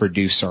need to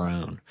produce our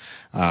own?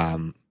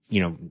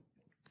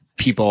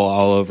 People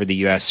all over the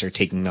US are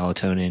taking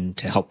melatonin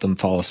to help them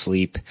fall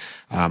asleep.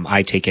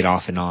 I take it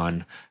off and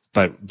on,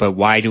 but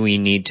why do we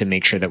need to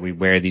make sure that we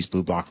wear these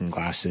blue blocking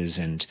glasses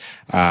and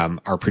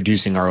are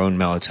producing our own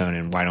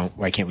melatonin?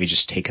 Why can't we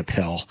just take a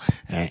pill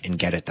and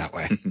get it that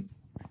way?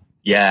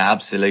 Yeah,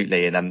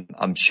 absolutely. And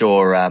I'm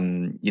sure,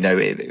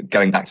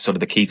 going back to sort of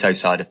the keto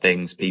side of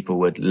things, people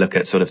would look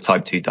at sort of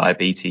type 2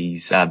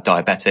 diabetes,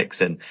 diabetics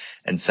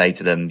and say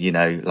to them,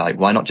 like,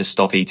 why not just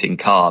stop eating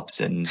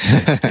carbs and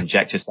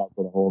inject yourself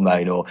with a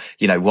hormone? Or,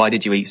 why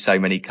did you eat so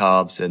many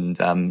carbs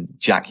and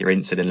jack your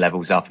insulin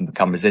levels up and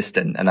become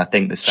resistant? And I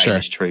think the same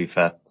is true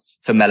for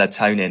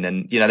melatonin.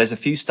 And, there's a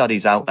few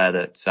studies out there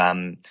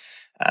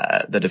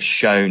that have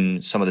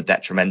shown some of the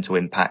detrimental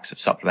impacts of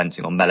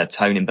supplementing on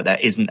melatonin, but there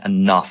isn't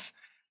enough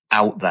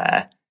out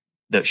there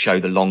that show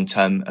the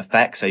long-term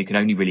effects. So you can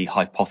only really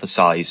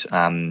hypothesize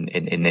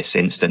in this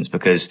instance,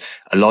 because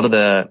a lot of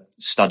the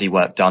study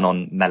work done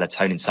on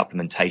melatonin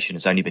supplementation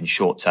has only been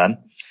short-term.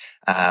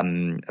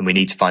 And we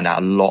need to find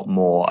out a lot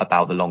more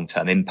about the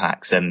long-term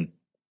impacts. And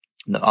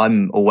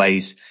I'm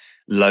always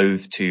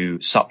loath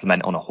to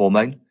supplement on a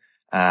hormone.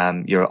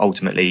 You're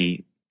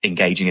ultimately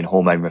engaging in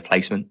hormone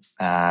replacement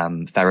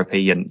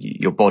therapy, and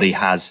your body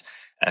has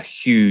a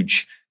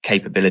huge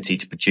capability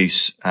to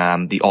produce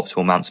the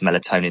optimal amounts of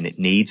melatonin it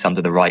needs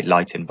under the right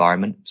light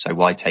environment. So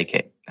why take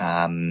it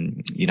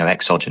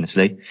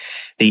exogenously?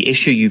 The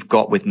issue you've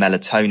got with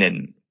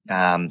melatonin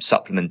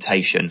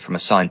supplementation from a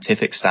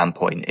scientific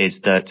standpoint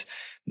is that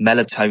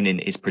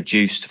melatonin is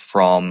produced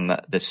from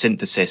the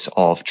synthesis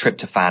of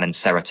tryptophan and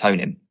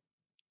serotonin,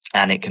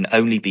 and it can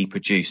only be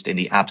produced in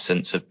the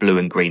absence of blue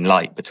and green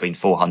light between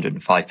 400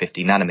 and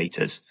 550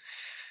 nanometers.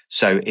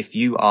 So if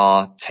you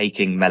are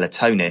taking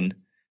melatonin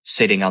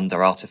sitting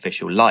under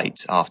artificial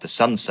light after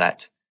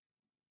sunset,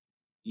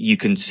 you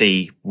can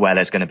see where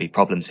there's going to be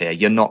problems here.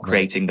 You're not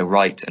creating the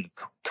right and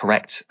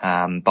correct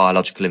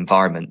biological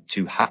environment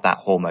to have that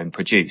hormone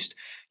produced.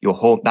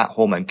 That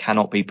hormone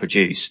cannot be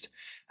produced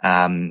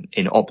in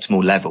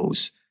optimal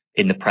levels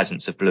in the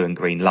presence of blue and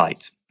green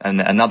light.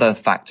 And another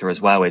factor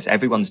as well is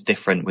everyone's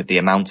different with the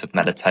amount of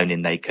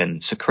melatonin they can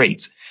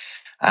secrete.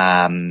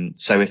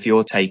 So if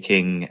you're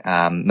taking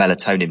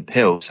melatonin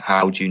pills,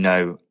 how do you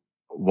know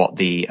what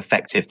the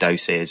effective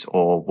dose is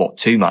or what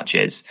too much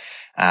is?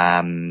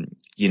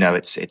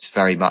 It's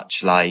very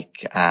much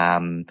like,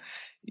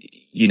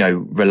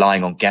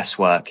 relying on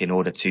guesswork in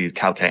order to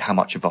calculate how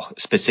much of a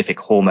specific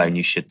hormone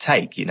you should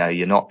take.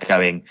 You're not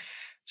going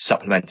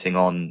supplementing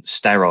on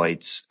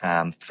steroids,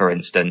 for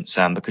instance,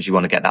 because you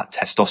want to get that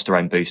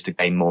testosterone boost to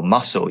gain more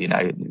muscle.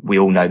 We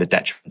all know the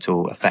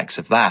detrimental effects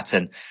of that.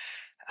 And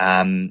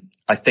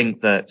I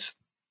think that,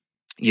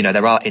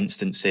 there are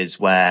instances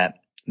where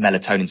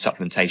melatonin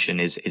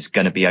supplementation is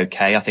going to be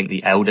okay. I think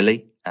the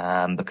elderly,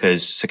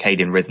 because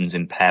circadian rhythms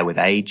impair with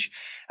age.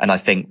 And I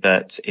think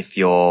that if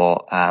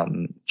you're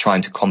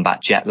trying to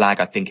combat jet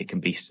lag, I think it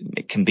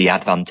can be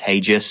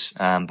advantageous,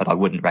 but I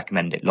wouldn't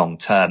recommend it long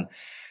term.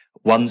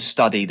 One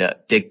study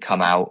that did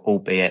come out,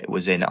 albeit it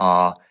was in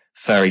our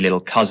furry little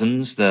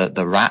cousins,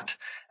 the rat,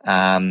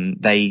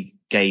 they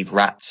gave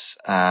rats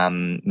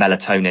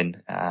melatonin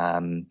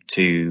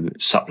to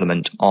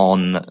supplement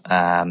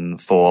on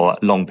for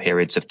long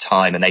periods of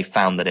time, and they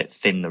found that it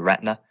thinned the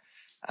retina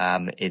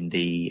in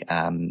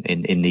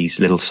these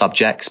little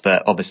subjects.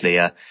 But obviously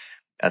a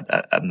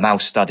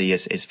mouse study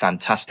is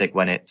fantastic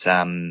when it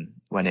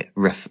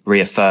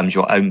reaffirms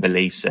your own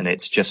beliefs, and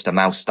it's just a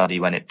mouse study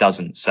when it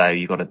doesn't. So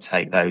you've got to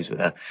take those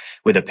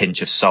with a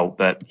pinch of salt.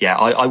 But yeah,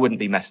 I wouldn't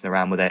be messing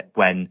around with it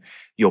when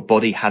your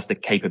body has the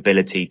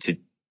capability to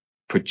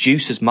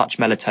produce as much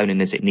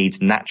melatonin as it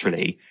needs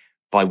naturally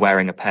by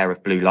wearing a pair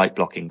of blue light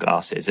blocking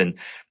glasses. And,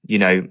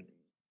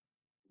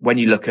 when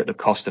you look at the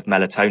cost of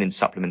melatonin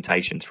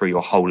supplementation through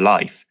your whole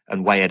life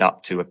and weigh it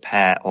up to a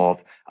pair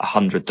of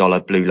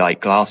 $100 blue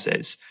light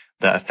glasses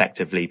that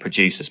effectively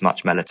produce as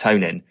much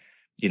melatonin,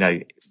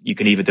 you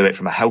can either do it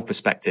from a health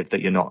perspective,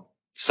 that you're not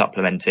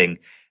supplementing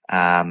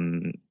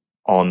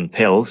on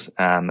pills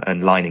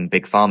and lining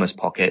big pharma's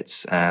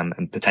pockets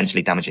and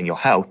potentially damaging your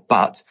health.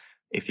 But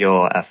if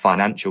you're a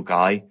financial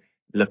guy,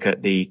 look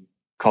at the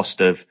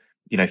cost of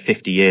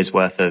 50 years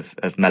worth of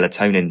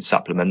melatonin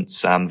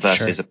supplements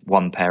versus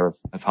one pair of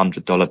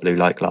 $100 blue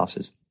light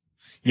glasses.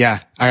 Yeah,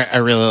 I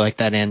really like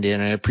that, Andy,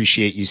 and I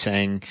appreciate you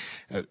saying,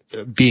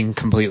 being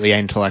completely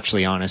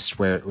intellectually honest,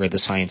 where the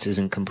science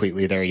isn't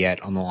completely there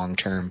yet on the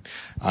long-term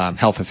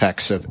health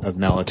effects of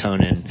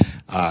melatonin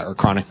or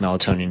chronic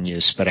melatonin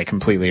use. But I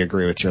completely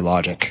agree with your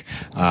logic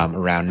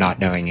around not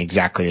knowing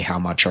exactly how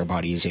much our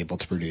body is able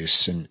to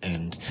produce,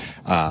 and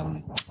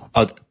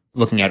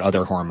looking at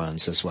other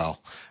hormones as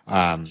well.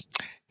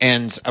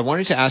 And I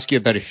wanted to ask you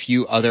about a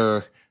few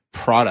other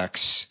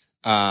products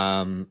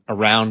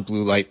around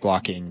blue light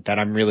blocking that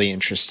I'm really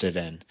interested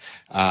in,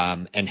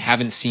 and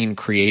haven't seen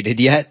created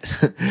yet,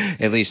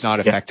 at least not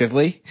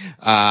effectively.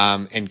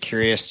 And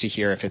curious to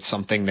hear if it's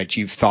something that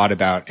you've thought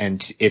about,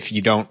 and if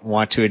you don't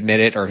want to admit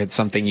it, or if it's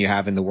something you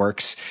have in the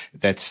works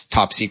that's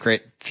top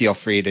secret, feel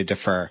free to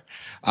defer.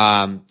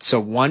 So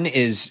one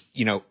is,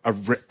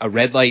 a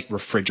red light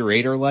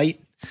refrigerator light.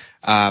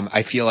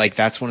 I feel like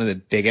that's one of the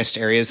biggest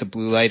areas of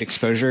blue light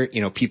exposure.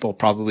 People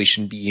probably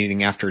shouldn't be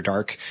eating after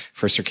dark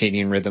for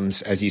circadian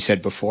rhythms, as you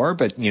said before,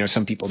 but,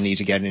 some people need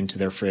to get into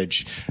their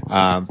fridge,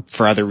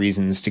 for other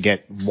reasons, to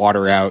get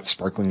water out,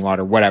 sparkling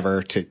water,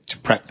 whatever, to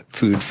prep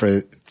food for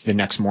the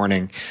next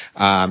morning.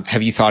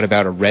 Have you thought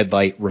about a red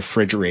light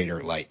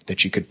refrigerator light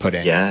that you could put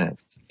in? Yeah,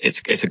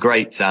 it's a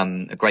great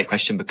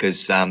question,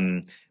 because,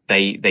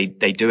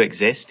 they do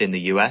exist in the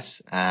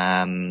US.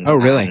 Oh,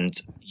 really?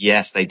 And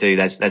yes, they do.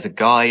 There's a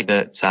guy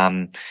that,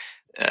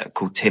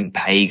 called Tim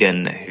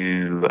Pagan,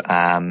 who,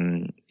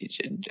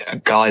 a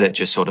guy that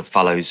just sort of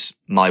follows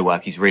my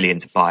work. He's really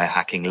into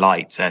biohacking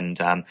light, and,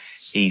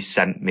 he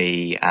sent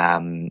me,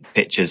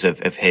 pictures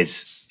of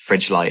his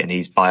fridge light, and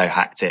he's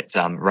biohacked it,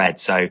 red.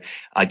 So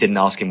I didn't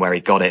ask him where he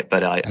got it,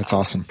 but That's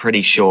awesome. I'm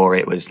pretty sure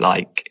it was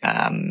like,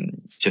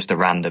 just a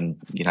random,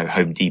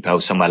 Home Depot,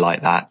 somewhere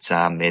like that,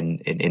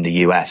 in the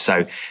US.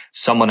 So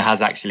someone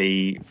has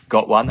actually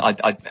got one.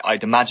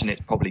 I'd imagine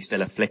it's probably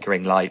still a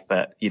flickering light,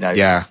 but,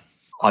 Yeah.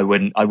 I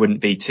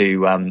wouldn't be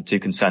too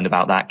concerned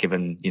about that,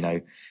 given,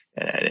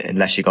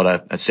 unless you've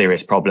got a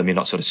serious problem, you're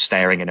not sort of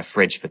staring in a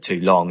fridge for too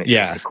long. It's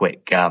just a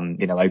quick, open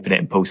it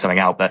and pull something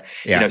out. But,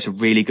 it's a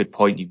really good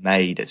point you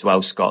made as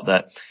well, Scott,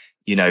 that,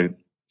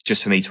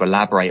 just for me to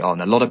elaborate on,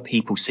 a lot of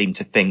people seem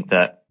to think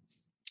that,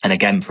 and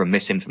again, from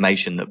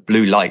misinformation, that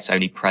blue light's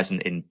only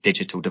present in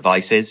digital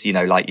devices,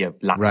 like your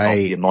laptop,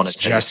 your monitor.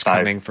 It's just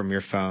coming from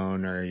your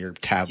phone or your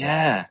tablet.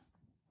 Yeah.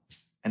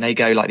 And they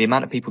go, like, the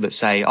amount of people that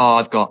say, oh,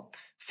 I've got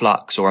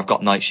Flux, or I've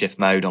got night shift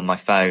mode on my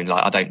phone,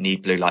 like, I don't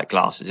need blue light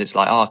glasses. It's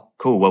like, oh,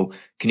 cool. Well,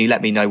 can you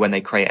let me know when they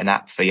create an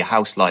app for your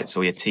house lights,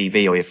 or your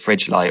TV, or your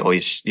fridge light, or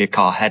your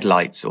car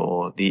headlights,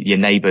 or your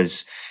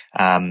neighbor's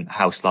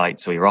house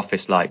lights, or your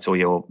office lights, or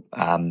your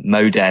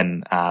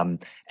modem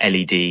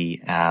LED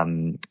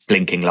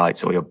blinking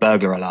lights, or your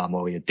burglar alarm,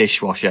 or your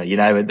dishwasher?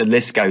 The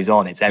list goes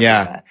on. It's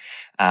everywhere.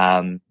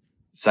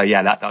 So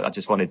yeah, that I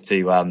just wanted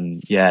to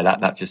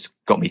that just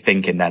got me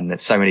thinking then,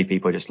 that so many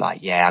people are just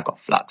like, yeah, I got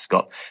Flux,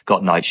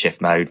 got night shift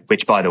mode,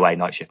 which, by the way,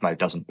 night shift mode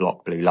doesn't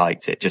block blue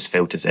light, it just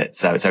filters it,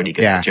 so it's only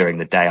good during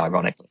the day,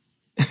 ironically.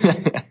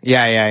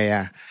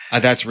 Yeah.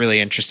 That's really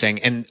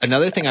interesting. And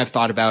another thing I've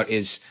thought about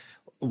is,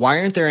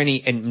 why aren't there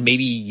any, and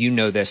maybe you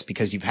know this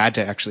because you've had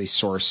to actually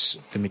source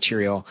the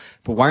material,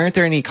 but why aren't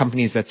there any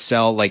companies that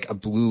sell like a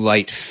blue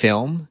light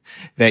film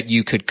that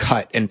you could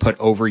cut and put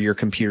over your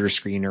computer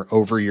screen or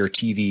over your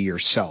TV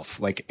yourself?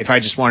 Like, if I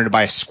just wanted to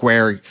buy a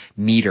square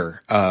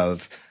meter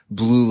of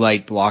blue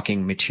light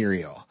blocking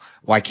material,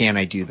 why can't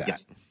I do that? Yeah.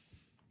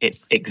 It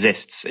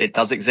exists. It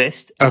does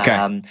exist.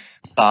 Okay.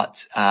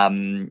 But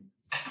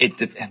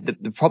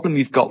the problem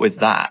you've got with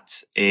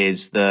that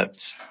is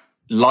that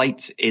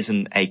light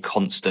isn't a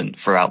constant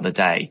throughout the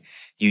day.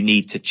 You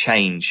need to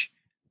change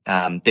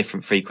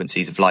different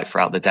frequencies of light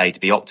throughout the day to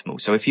be optimal.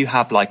 So if you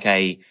have like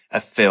a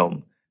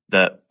film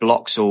that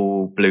blocks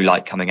all blue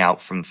light coming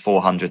out from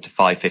 400 to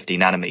 550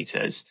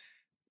 nanometers,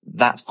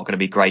 that's not going to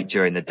be great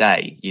during the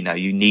day.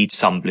 You need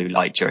some blue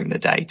light during the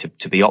day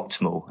to be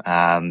optimal,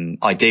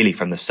 ideally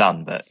from the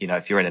sun. But,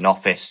 if you're in an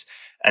office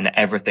and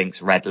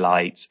everything's red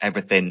lights,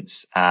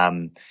 everything's,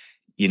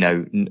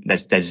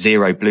 there's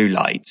zero blue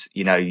light,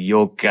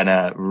 you're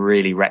gonna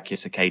really wreck your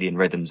circadian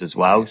rhythms as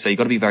well. So you've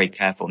got to be very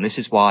careful. And this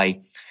is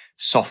why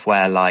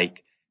software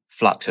like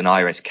Flux and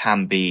Iris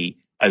can be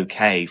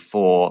okay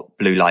for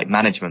blue light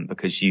management,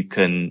 because you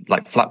can,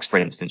 like Flux, for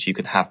instance, you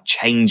can have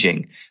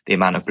changing the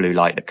amount of blue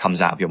light that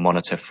comes out of your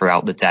monitor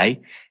throughout the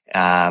day,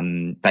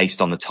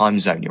 based on the time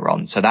zone you're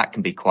on. So that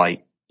can be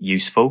quite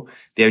useful.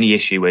 The only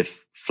issue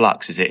with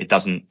Flux is it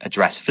doesn't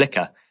address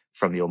flicker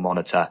from your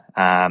monitor,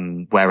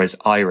 whereas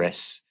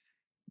Iris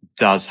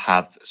does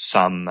have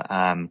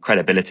some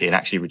credibility in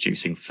actually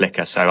reducing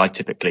flicker. So I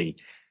typically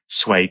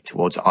sway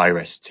towards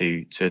Iris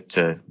to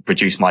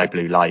reduce my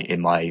blue light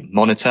in my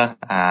monitor,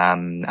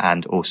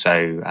 and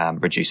also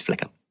reduce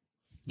flicker.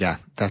 Yeah,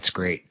 that's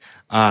great.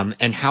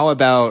 And how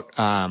about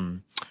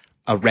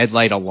a red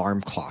light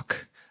alarm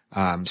clock?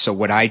 So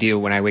what I do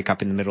when I wake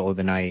up in the middle of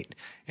the night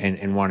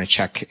and want to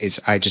check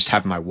is I just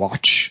have my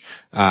watch,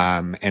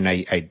 and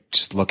I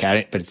just look at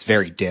it, but it's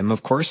very dim,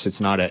 of course.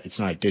 It's not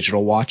a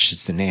digital watch.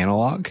 It's an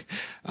analog.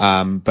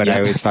 But I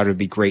always thought it would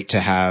be great to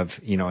have,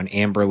 an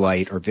amber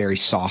light or very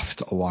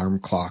soft alarm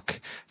clock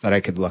that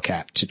I could look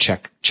at to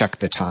check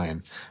the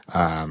time,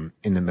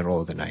 in the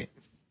middle of the night.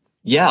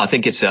 Yeah, I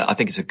think it's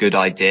a good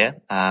idea.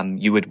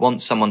 You would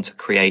want someone to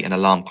create an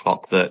alarm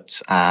clock that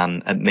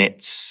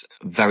emits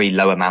very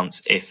low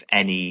amounts, if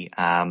any,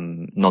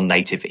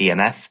 non-native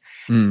EMF.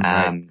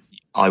 Right.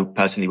 I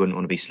personally wouldn't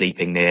want to be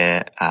sleeping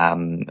near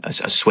a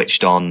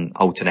switched on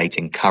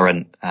alternating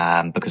current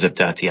because of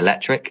dirty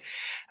electric.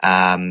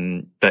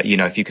 But,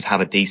 if you could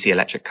have a DC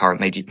electric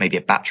current, maybe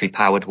a battery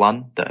powered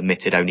one that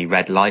emitted only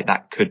red light,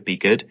 that could be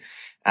good.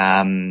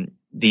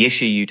 The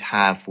issue you'd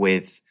have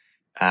with,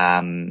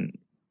 from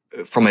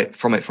a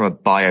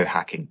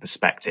biohacking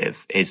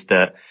perspective is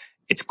that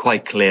it's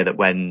quite clear that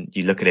when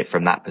you look at it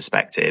from that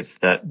perspective,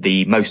 that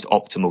the most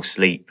optimal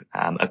sleep,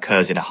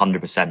 occurs in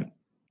 100%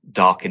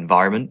 dark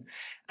environment.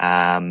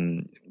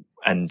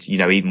 And,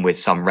 even with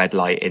some red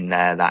light in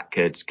there, that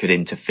could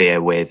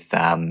interfere with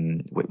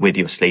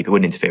your sleep. It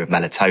wouldn't interfere with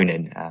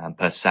melatonin,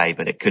 per se,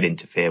 but it could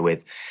interfere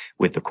with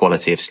the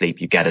quality of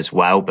sleep you get as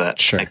well. But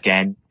Sure.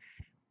 Again,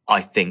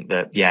 I think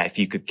that, if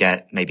you could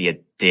get maybe a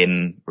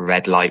dim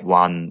red light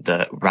one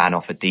that ran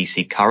off a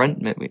DC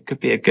current, it could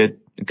be a good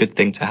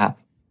thing to have.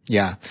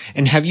 Yeah.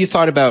 And have you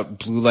thought about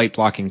blue light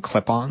blocking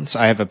clip-ons?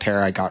 I have a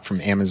pair I got from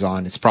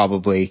Amazon. It's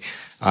probably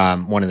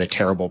one of the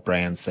terrible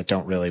brands that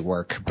don't really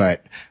work,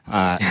 but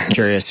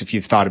curious if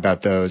you've thought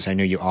about those. I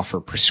know you offer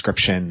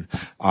prescription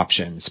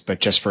options, but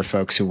just for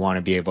folks who want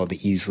to be able to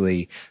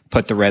easily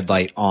put the red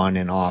light on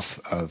and off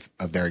of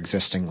their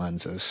existing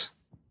lenses.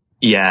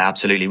 Yeah,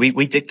 absolutely.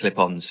 We did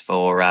clip-ons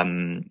for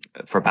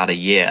about a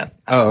year.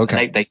 Oh,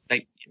 okay.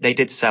 They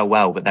did sell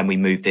well, but then we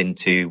moved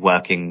into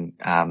working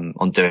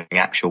on doing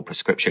actual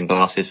prescription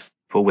glasses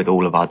with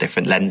all of our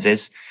different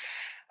lenses.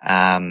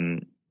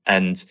 And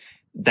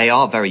they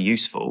are very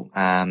useful.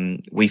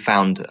 We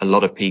found a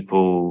lot of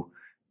people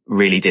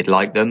really did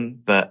like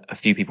them, but a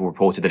few people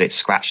reported that it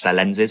scratched their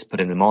lenses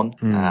putting them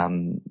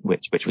on,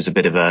 which was a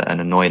bit of an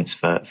annoyance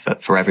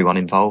for everyone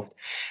involved.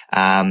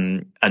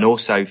 And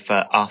also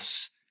for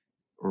us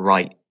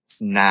right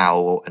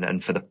now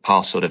and for the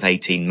past sort of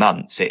 18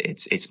 months,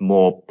 it's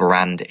more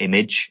brand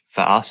image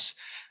for us.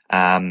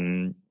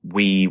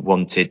 We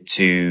wanted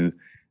to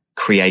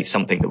create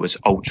something that was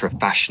ultra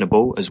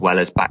fashionable as well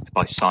as backed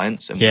by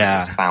science. And we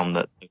just found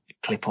that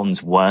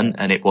clip-ons weren't,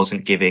 and it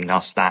wasn't giving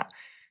us that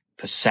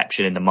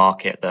perception in the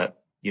market that,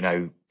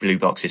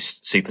 BLUblox is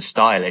super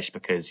stylish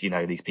because,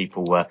 these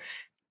people were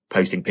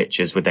posting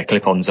pictures with their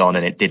clip-ons on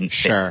and it didn't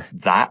fit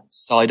that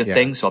side of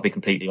things. So I'll be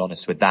completely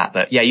honest with that.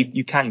 But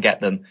you can get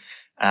them.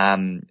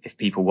 If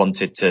people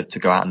wanted to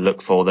go out and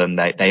look for them,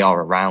 they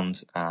are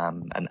around,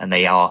 and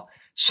they are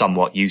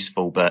somewhat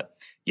useful. But,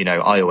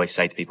 I always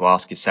say to people,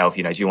 ask yourself,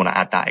 do you want to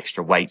add that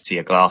extra weight to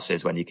your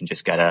glasses when you can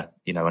just get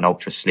an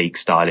ultra sleek,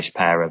 stylish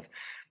pair of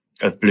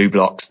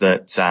BLUblox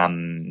that,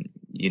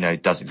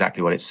 does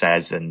exactly what it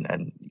says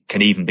and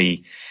can even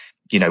be,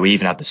 we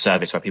even have the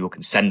service where people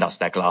can send us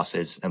their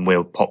glasses and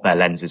we'll pop their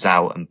lenses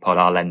out and put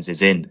our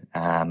lenses in.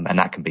 And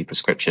that can be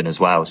prescription as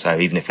well. So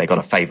even if they've got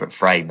a favorite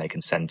frame, they can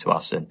send to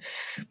us and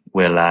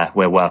we'll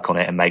work on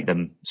it and make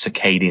them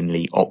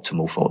circadianly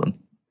optimal for them.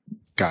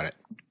 Got it.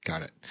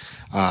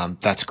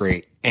 That's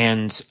great.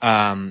 And,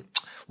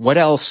 what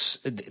else?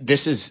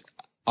 This is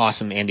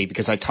awesome, Andy,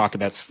 because I talk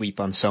about sleep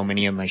on so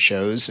many of my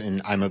shows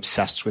and I'm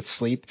obsessed with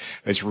sleep.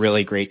 It's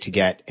really great to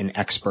get an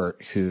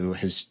expert who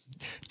has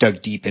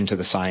dug deep into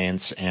the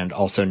science and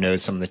also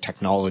knows some of the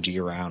technology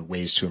around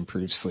ways to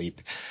improve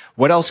sleep.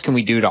 What else can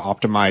we do to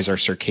optimize our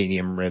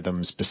circadian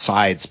rhythms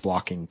besides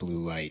blocking blue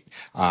light?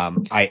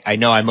 I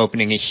know I'm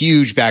opening a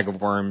huge bag of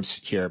worms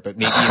here, but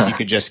maybe if you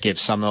could just give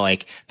some of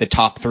the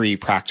top 3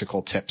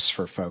 practical tips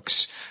for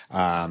folks,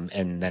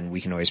 and then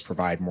we can always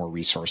provide more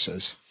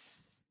resources.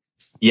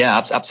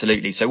 Yeah,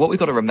 absolutely. So what we've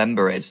got to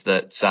remember is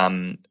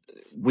that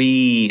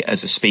we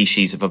as a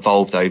species have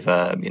evolved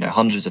over,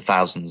 hundreds of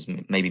thousands,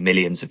 maybe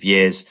millions of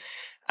years,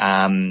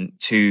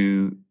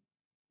 to,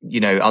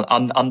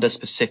 under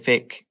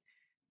specific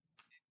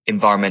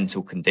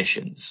environmental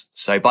conditions.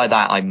 So by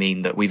that, I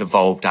mean that we've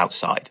evolved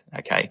outside.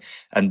 Okay.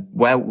 And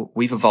where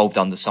we've evolved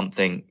under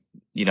something,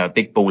 a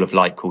big ball of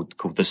light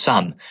called the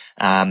sun.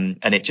 And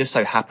it just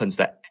so happens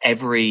that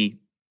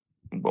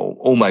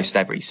almost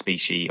every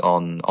species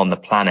on the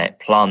planet,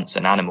 plants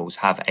and animals,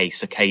 have a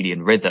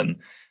circadian rhythm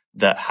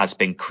that has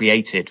been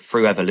created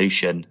through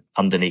evolution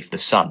underneath the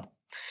sun.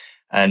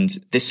 And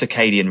this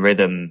circadian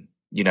rhythm,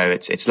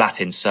 it's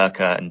Latin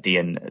circa and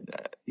dian,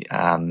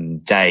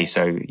 day.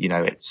 So,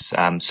 it's,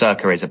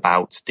 circa is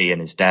about,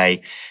 dian is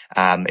day.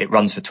 It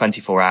runs for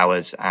 24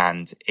 hours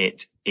and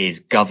it is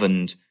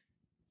governed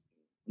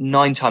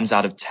 9 times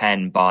out of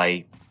 10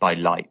 by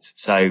light.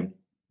 So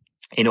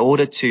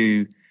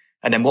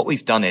and then what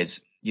we've done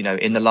is,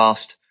 in the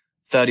last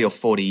 30 or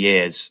 40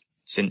 years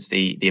since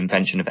the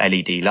invention of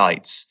LED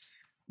lights,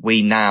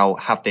 we now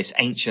have this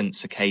ancient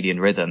circadian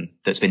rhythm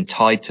that's been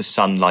tied to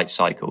sunlight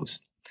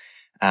cycles.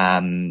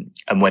 And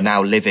we're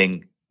now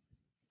living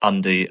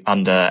under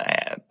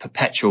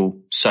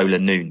perpetual solar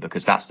noon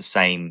because that's the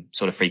same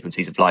sort of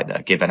frequencies of light that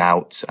are given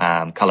out,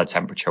 color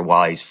temperature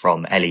wise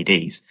from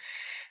LEDs.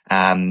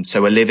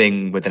 So we're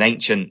living with an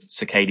ancient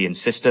circadian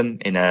system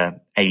in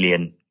a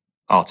alien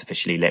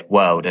artificially lit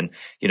world. And,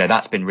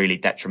 that's been really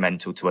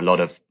detrimental to a lot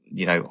of,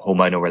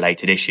 hormonal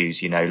related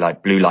issues,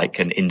 like blue light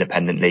can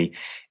independently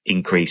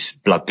increase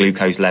blood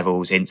glucose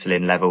levels,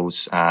 insulin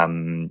levels,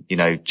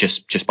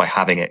 just by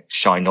having it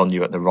shined on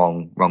you at the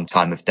wrong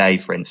time of day,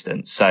 for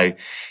instance. So,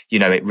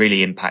 it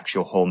really impacts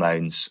your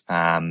hormones,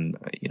 at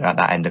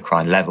that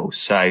endocrine level.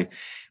 So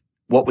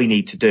what we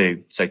need to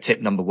do, so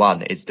tip number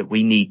one is that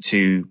we need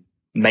to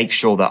make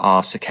sure that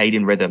our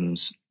circadian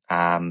rhythms,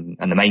 and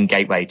the main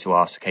gateway to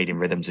our circadian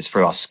rhythms is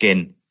through our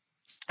skin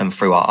and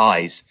through our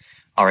eyes,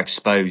 are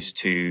exposed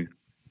to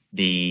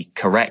the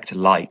correct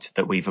light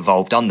that we've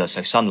evolved under,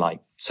 so sunlight.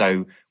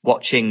 So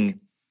watching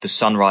the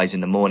sunrise in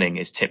the morning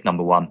is tip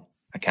number one.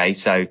 Okay,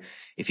 so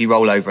if you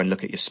roll over and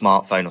look at your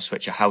smartphone or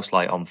switch your house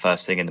light on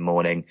first thing in the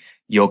morning,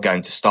 you're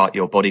going to start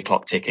your body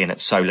clock ticking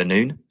at solar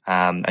noon,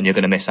 and you're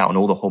going to miss out on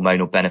all the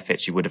hormonal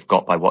benefits you would have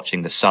got by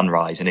watching the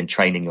sunrise and in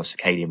training your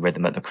circadian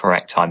rhythm at the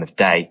correct time of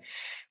day.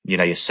 Your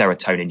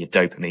serotonin, your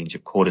dopamine,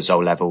 your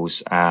cortisol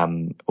levels,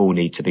 all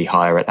need to be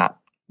higher at that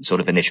sort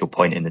of initial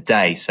point in the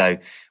day. So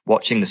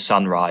watching the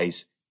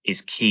sunrise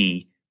is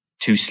key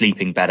to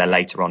sleeping better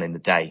later on in the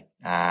day.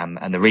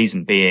 And the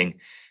reason being,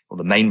 or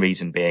the main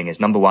reason being, is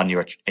number one,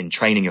 you're in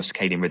training your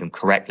circadian rhythm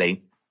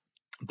correctly.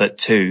 But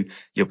two,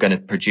 you're going to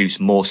produce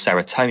more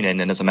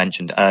serotonin. And as I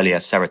mentioned earlier,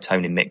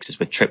 serotonin mixes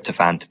with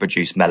tryptophan to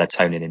produce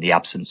melatonin in the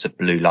absence of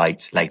blue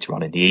light later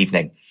on in the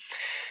evening.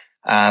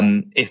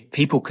 If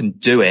people can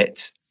do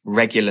it,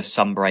 regular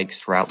sun breaks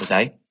throughout the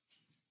day.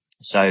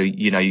 So,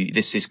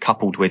 this is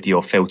coupled with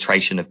your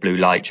filtration of blue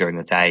light during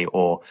the day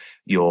or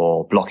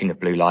your blocking of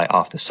blue light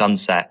after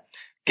sunset.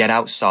 Get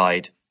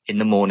outside in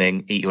the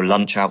morning, eat your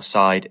lunch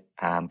outside,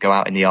 go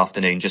out in the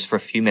afternoon just for a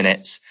few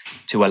minutes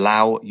to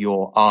allow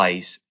your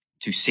eyes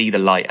to see the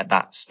light at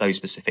those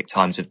specific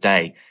times of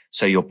day.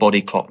 So your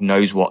body clock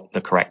knows what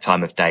the correct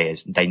time of day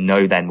is. They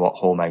know then what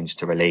hormones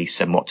to release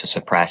and what to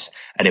suppress,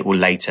 and it will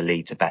later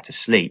lead to better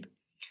sleep.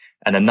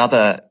 And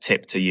another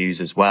tip to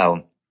use as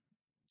well,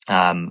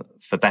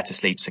 for better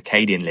sleep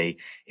circadianly,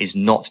 is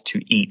not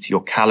to eat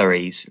your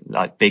calories,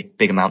 like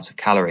big amounts of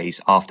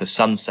calories after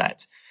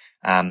sunset.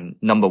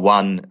 Number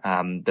one,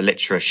 the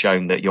literature has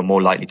shown that you're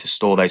more likely to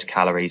store those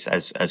calories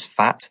as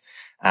fat,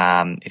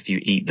 if you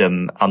eat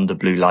them under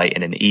blue light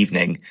in an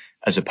evening,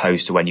 as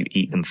opposed to when you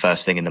eat them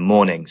first thing in the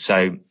morning.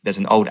 So there's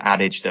an old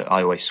adage that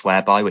I always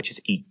swear by, which is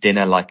eat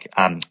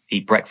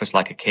breakfast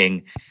like a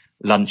king,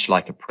 lunch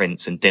like a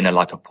prince, and dinner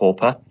like a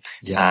pauper.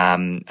 Yeah.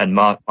 And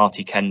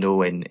Marty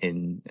Kendall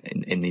in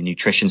the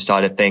nutrition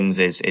side of things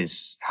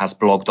has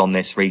blogged on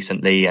this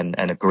recently and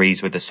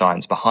agrees with the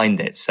science behind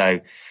it.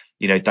 So,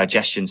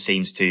 digestion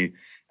seems to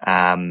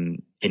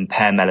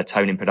impair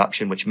melatonin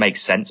production, which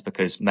makes sense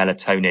because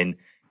melatonin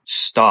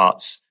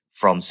starts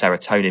from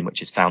serotonin,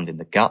 which is found in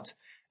the gut.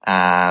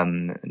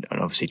 And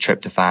obviously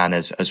tryptophan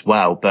as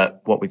well.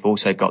 But what we've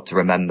also got to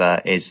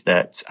remember is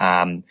that,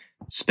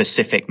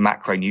 specific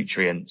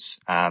macronutrients,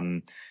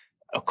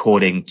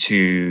 according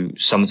to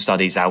some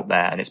studies out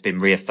there, and it's been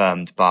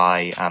reaffirmed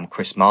by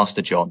Chris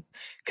Masterjohn,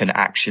 can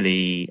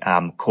actually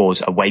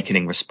cause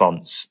awakening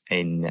response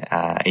in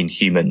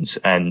humans.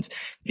 And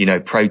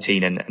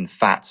protein and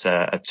fats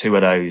are two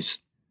of those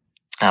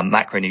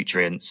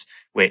macronutrients,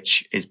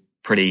 which is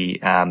pretty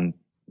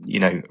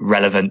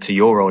relevant to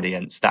your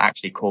audience, that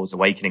actually cause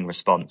awakening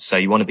response. So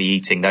you want to be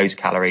eating those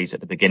calories at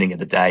the beginning of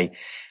the day,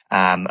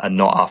 and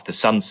not after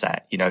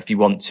sunset. If you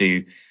want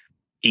to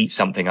eat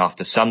something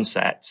after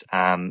sunset,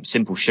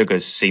 simple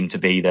sugars seem to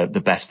be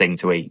the best thing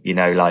to eat.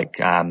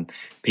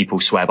 People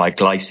swear by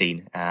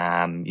glycine.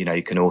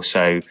 You can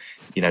also,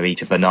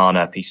 eat a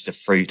banana, pieces of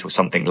fruit or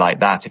something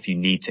like that if you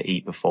need to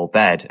eat before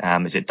bed,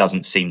 as it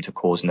doesn't seem to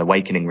cause an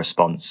awakening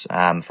response,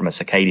 from a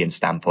circadian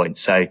standpoint.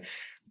 So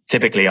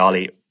typically I'll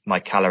eat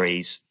my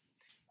calories,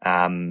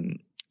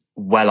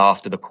 well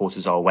after the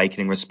cortisol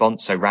awakening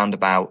response. So round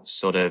about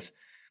sort of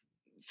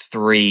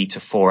 3 to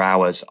 4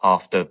 hours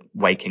after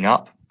waking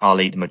up, I'll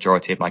eat the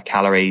majority of my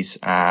calories,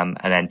 and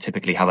then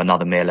typically have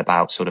another meal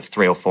about sort of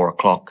 3 or 4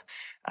 o'clock,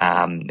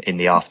 in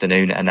the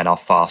afternoon. And then I'll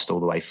fast all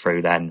the way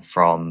through then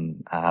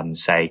from,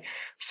 say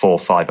 4 or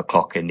 5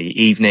 o'clock in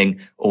the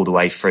evening, all the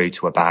way through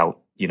to about,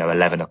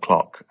 11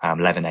 o'clock,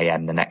 11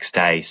 a.m. the next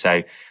day.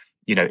 So,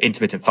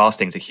 intermittent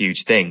fasting is a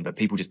huge thing, but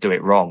people just do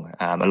it wrong.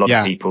 A lot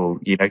of people,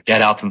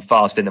 get up and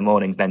fast in the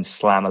mornings, then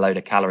slam a load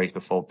of calories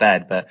before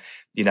bed, but,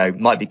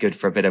 might be good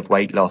for a bit of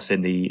weight loss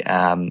in the,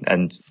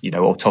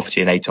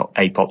 autophagy and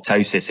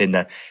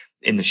apoptosis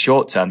in the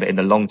short term, but in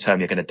the long term,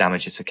 you're going to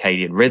damage your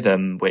circadian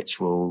rhythm, which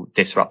will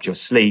disrupt your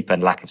sleep,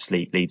 and lack of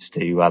sleep leads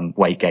to,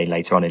 weight gain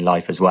later on in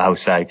life as well.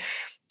 So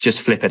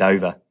just flip it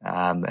over,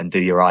 and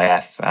do your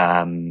IF,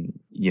 in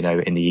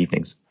the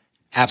evenings.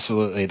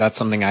 Absolutely. That's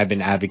something I've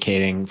been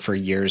advocating for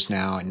years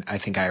now. And I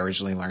think I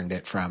originally learned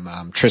it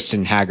from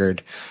Tristan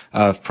Haggard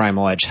of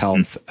Primal Edge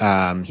Health.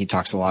 He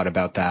talks a lot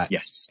about that.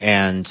 Yes.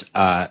 And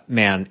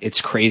man,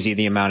 it's crazy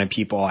the amount of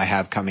people I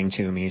have coming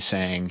to me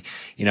saying,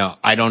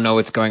 I don't know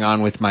what's going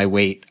on with my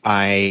weight.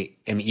 I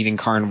am eating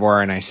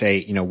carnivore, and I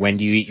say, when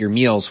do you eat your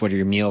meals? What do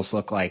your meals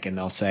look like? And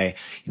they'll say,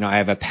 I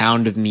have a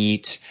pound of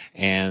meat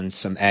and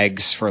some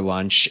eggs for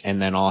lunch,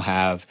 and then I'll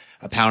have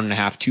a pound and a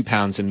half, 2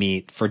 pounds of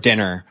meat for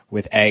dinner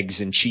with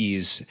eggs and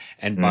cheese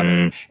and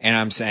butter. And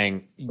I'm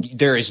saying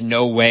there is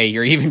no way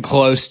you're even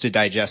close to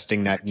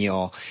digesting that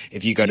meal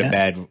if you go to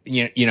bed.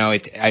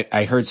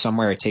 I heard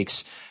somewhere it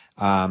takes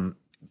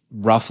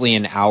roughly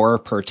an hour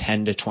per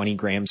 10 to 20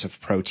 grams of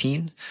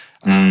protein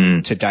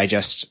to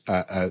digest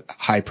a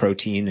high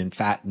protein and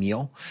fat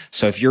meal.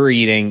 So if you're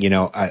eating,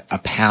 a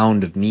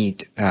pound of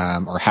meat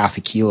or half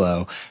a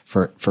kilo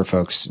for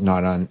folks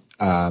not on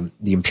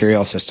the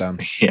imperial system,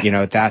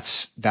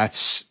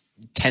 that's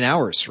 10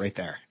 hours right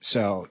there.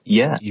 So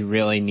you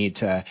really need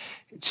to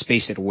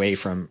space it away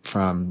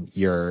from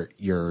your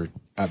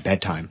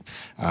bedtime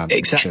to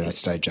make sure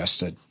that's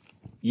digested.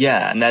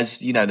 Yeah, and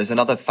there's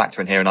another factor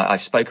in here, and I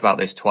spoke about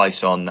this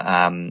twice on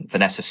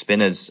Vanessa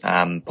Spinner's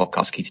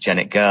podcast,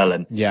 Ketogenic Girl,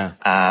 and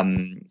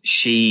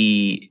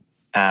she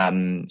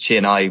and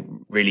I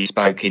really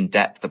spoke in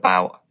depth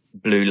about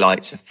blue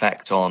light's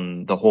effect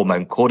on the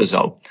hormone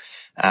cortisol,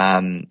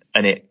 and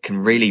it can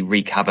really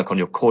wreak havoc on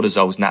your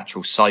cortisol's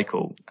natural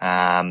cycle,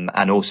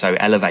 and also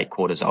elevate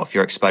cortisol if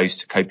you're exposed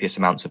to copious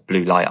amounts of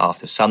blue light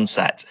after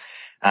sunset.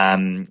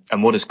 And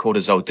what does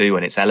cortisol do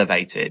when it's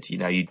elevated?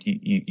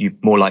 You're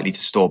more likely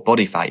to store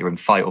body fat. You're in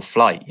fight or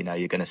flight.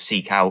 You're going to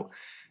seek out,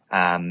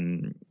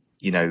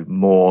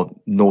 more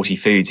naughty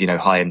foods,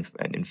 high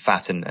in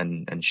fat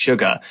and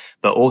sugar.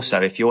 But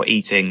also if you're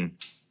eating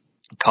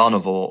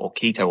carnivore or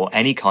keto or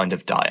any kind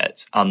of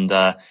diet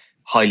under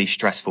highly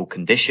stressful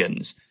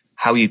conditions,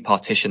 how you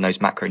partition those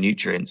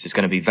macronutrients is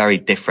going to be very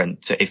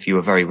different to if you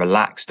were very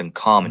relaxed and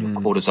calm and your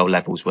cortisol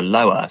levels were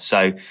lower.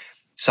 So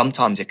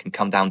sometimes it can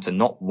come down to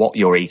not what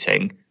you're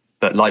eating,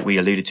 but like we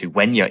alluded to,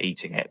 when you're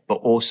eating it, but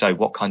also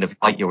what kind of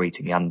light you're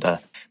eating under,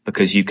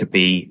 because you could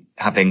be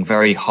having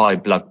very high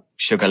blood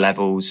sugar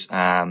levels,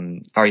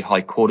 very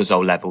high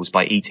cortisol levels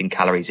by eating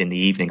calories in the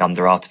evening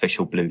under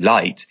artificial blue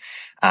light.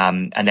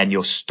 And then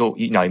you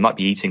might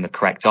be eating the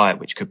correct diet,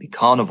 which could be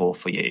carnivore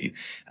for you.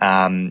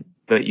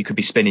 But you could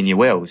be spinning your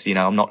wheels.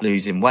 I'm not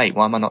losing weight.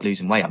 Why am I not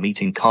losing weight? I'm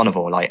eating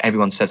carnivore like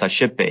everyone says I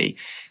should be.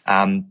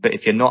 But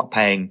if you're not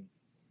paying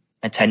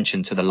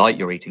attention to the light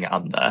you're eating it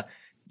under,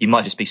 you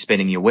might just be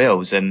spinning your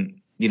wheels.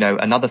 And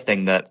another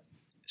thing that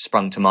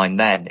sprung to mind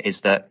then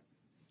is that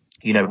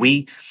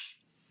we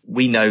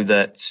know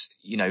that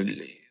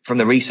from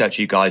the research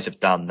you guys have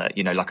done that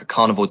like a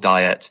carnivore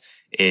diet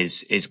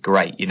is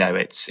great.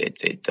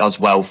 It does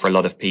well for a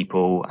lot of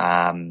people,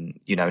 and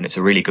it's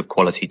a really good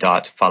quality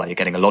diet to follow. You're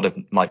getting a lot of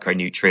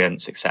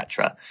micronutrients,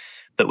 etc.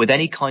 But with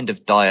any kind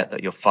of diet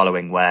that you're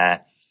following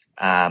where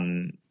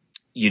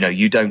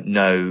you don't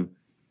know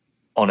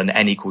on an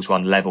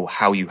N=1 level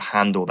how you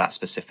handle that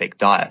specific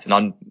diet.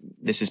 And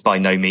this is by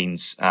no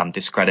means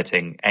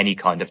discrediting any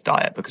kind of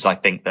diet, because I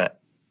think that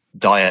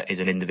diet is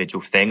an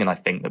individual thing, and I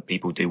think that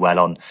people do well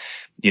on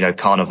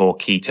carnivore,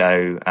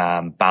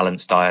 keto,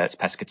 balanced diets,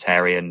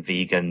 pescatarian,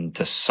 vegan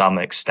to some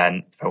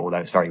extent, although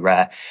it's very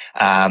rare,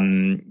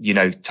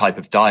 type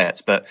of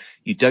diets. But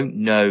you don't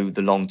know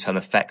the long-term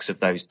effects of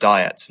those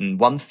diets. And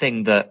one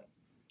thing that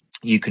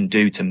you can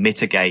do to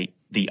mitigate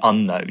the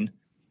unknown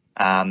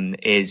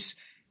is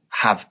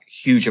have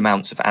huge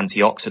amounts of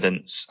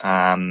antioxidants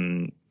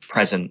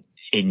present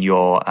in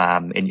your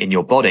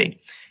body.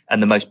 And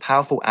the most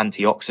powerful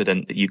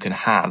antioxidant that you can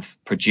have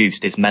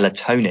produced is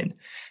melatonin.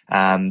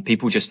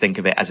 People just think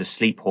of it as a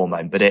sleep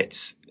hormone, but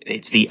it's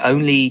the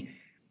only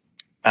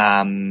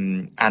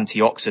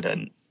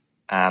antioxidant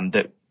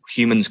that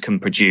humans can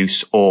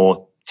produce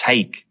or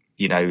take.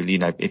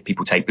 If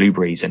people take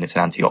blueberries and it's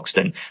an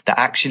antioxidant that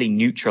actually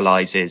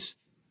neutralizes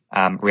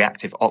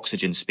reactive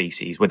oxygen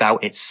species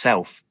without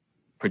itself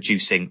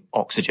producing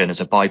oxygen as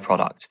a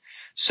byproduct.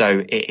 So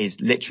it is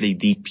literally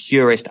the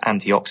purest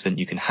antioxidant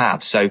you can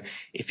have. So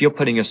if you're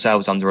putting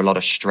yourselves under a lot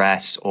of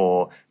stress,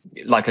 or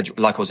like I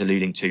was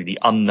alluding to, the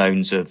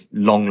unknowns of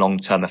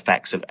long-term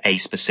effects of a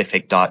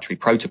specific dietary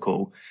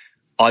protocol,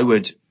 I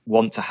would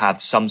want to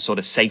have some sort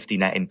of safety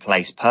net in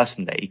place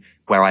personally,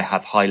 where I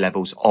have high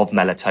levels of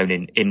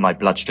melatonin in my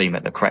bloodstream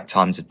at the correct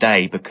times of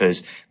day,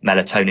 because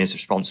melatonin is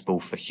responsible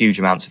for huge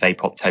amounts of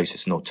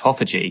apoptosis and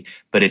autophagy,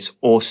 but it's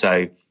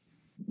also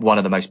one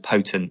of the most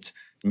potent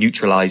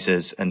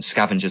neutralizers and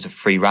scavengers of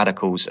free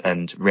radicals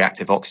and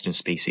reactive oxygen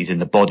species in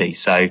the body.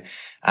 So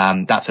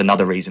that's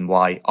another reason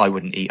why I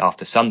wouldn't eat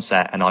after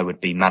sunset, and I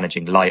would be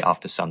managing light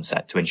after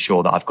sunset to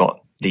ensure that I've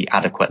got the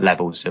adequate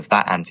levels of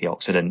that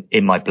antioxidant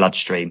in my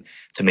bloodstream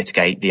to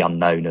mitigate the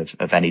unknown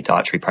of any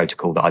dietary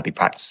protocol that I'd be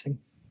practicing.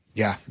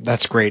 Yeah,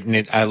 that's great.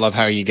 And I love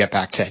how you get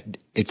back to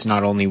it's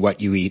not only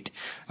what you eat,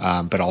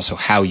 but also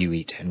how you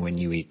eat and when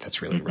you eat.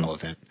 That's really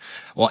relevant.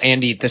 Well,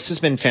 Andy, this has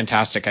been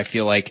fantastic. I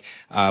feel like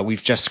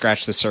we've just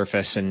scratched the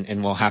surface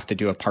and we'll have to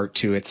do a part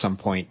 2 at some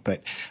point.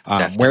 But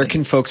where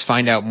can folks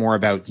find out more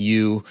about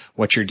you,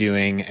 what you're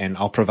doing? And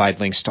I'll provide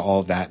links to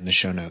all of that in the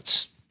show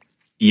notes.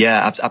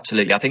 Yeah,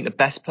 absolutely. I think the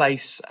best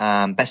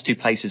 2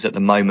 places at the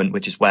moment,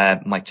 which is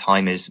where my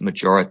time is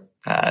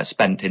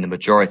spent in the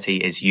majority,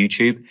 is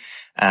YouTube.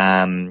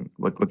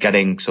 We're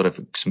getting sort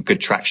of some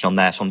good traction on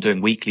there. So I'm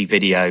doing weekly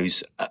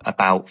videos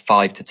about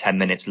 5 to 10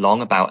 minutes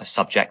long about a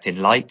subject in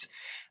light.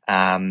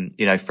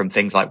 From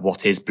things like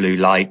what is blue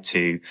light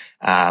to,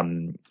 how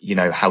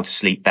to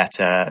sleep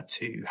better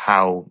to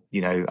how,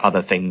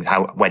 other things,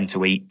 when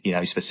to eat,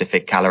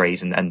 specific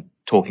calories and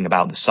talking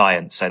about the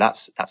science. So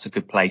that's a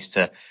good place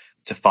to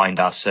find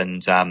us.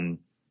 And,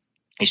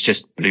 it's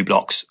just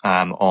BLUblox,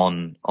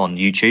 on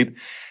YouTube.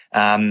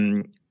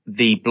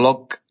 The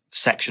blog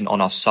section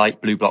on our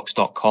site,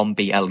 BLUblox.com,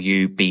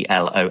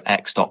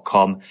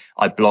 BLUBLOX.com.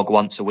 I blog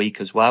once a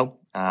week as well.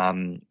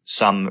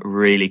 Some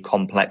really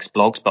complex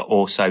blogs, but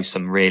also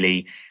some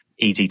really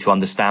easy to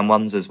understand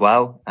ones as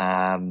well.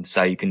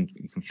 So you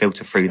can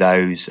filter through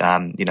those.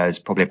 There's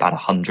probably about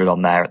 100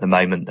 on there at the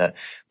moment that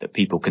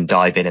people can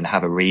dive in and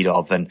have a read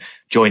of, and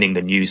joining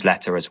the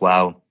newsletter as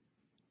well,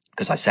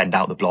 because I send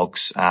out the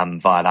blogs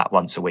via that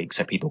once a week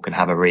so people can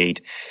have a read.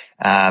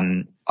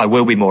 I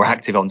will be more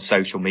active on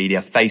social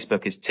media.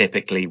 Facebook is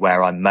typically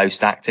where I'm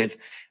most active,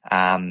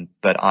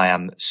 but I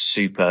am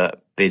super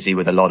busy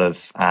with a lot of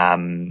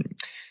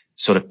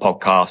sort of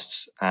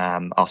podcasts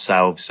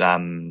ourselves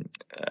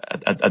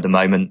at the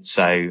moment.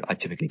 So I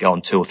typically go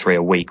on 2 or 3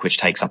 a week, which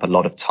takes up a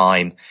lot of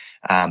time.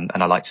 And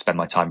I like to spend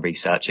my time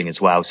researching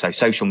as well. So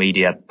social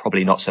media,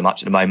 probably not so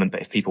much at the moment, but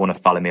if people want to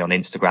follow me on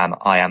Instagram,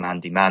 I am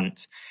Andy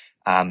Mant.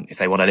 If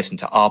they want to listen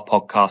to our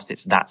podcast,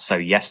 it's That's So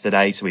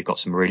Yesterday. So we've got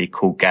some really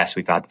cool guests.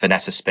 We've had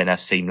Vanessa Spinner,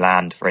 Seam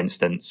Land, for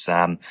instance,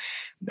 in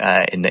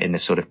the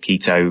sort of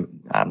keto,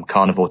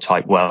 carnivore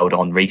type world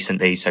on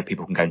recently. So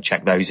people can go and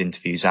check those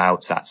interviews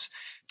out. So that's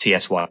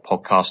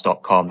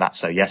tsypodcast.com. That's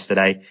So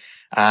Yesterday.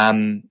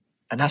 And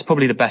that's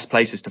probably the best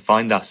places to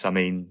find us. I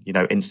mean,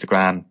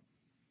 Instagram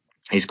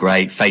is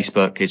great.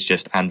 Facebook is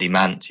just Andy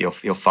Mant.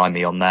 You'll find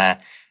me on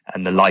there.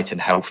 And the Light and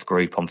Health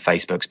group on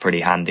Facebook's pretty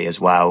handy as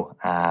well,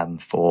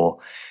 for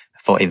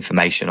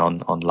information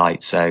on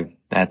light. So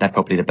they're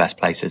probably the best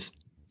places.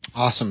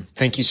 Awesome.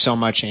 Thank you so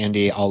much,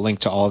 Andy. I'll link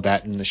to all of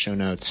that in the show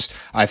notes.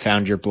 I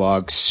found your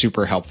blog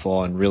super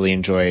helpful and really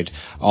enjoyed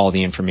all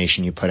the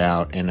information you put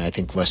out. And I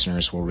think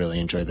listeners will really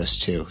enjoy this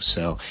too.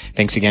 So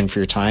thanks again for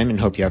your time and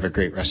hope you have a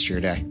great rest of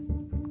your day.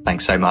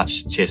 Thanks so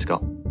much. Cheers,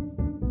 Scott.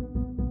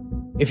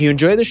 If you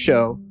enjoy the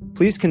show,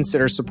 please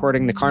consider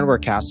supporting the Carnivore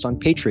Cast on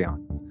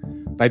Patreon.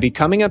 By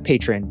becoming a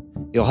patron,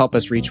 you'll help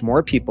us reach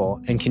more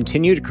people and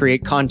continue to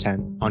create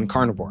content on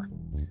carnivore.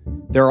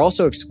 There are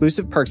also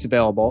exclusive perks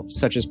available,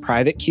 such as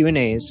private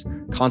Q&As,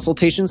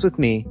 consultations with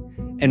me,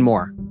 and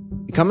more.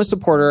 Become a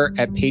supporter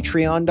at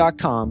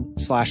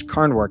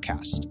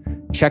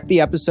patreon.com/carnivorecast. Check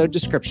the episode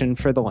description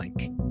for the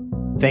link.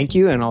 Thank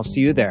you, and I'll see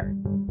you there.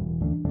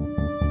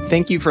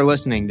 Thank you for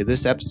listening to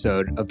this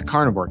episode of the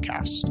Carnivore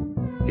Cast.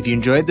 If you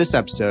enjoyed this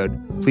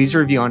episode, please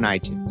review on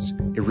iTunes.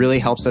 It really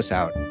helps us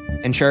out.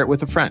 And share it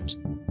with a friend.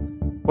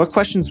 What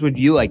questions would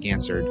you like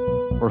answered,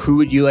 or who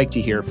would you like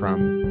to hear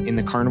from in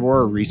the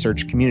carnivore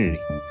research community?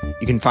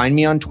 You can find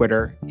me on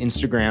Twitter,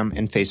 Instagram,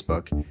 and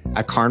Facebook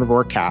at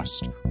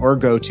CarnivoreCast, or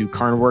go to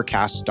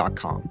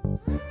carnivorecast.com.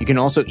 You can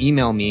also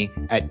email me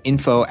at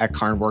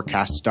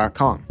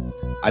info@carnivorecast.com.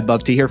 I'd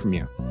love to hear from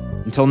you.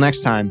 Until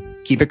next time,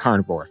 keep it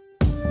carnivore.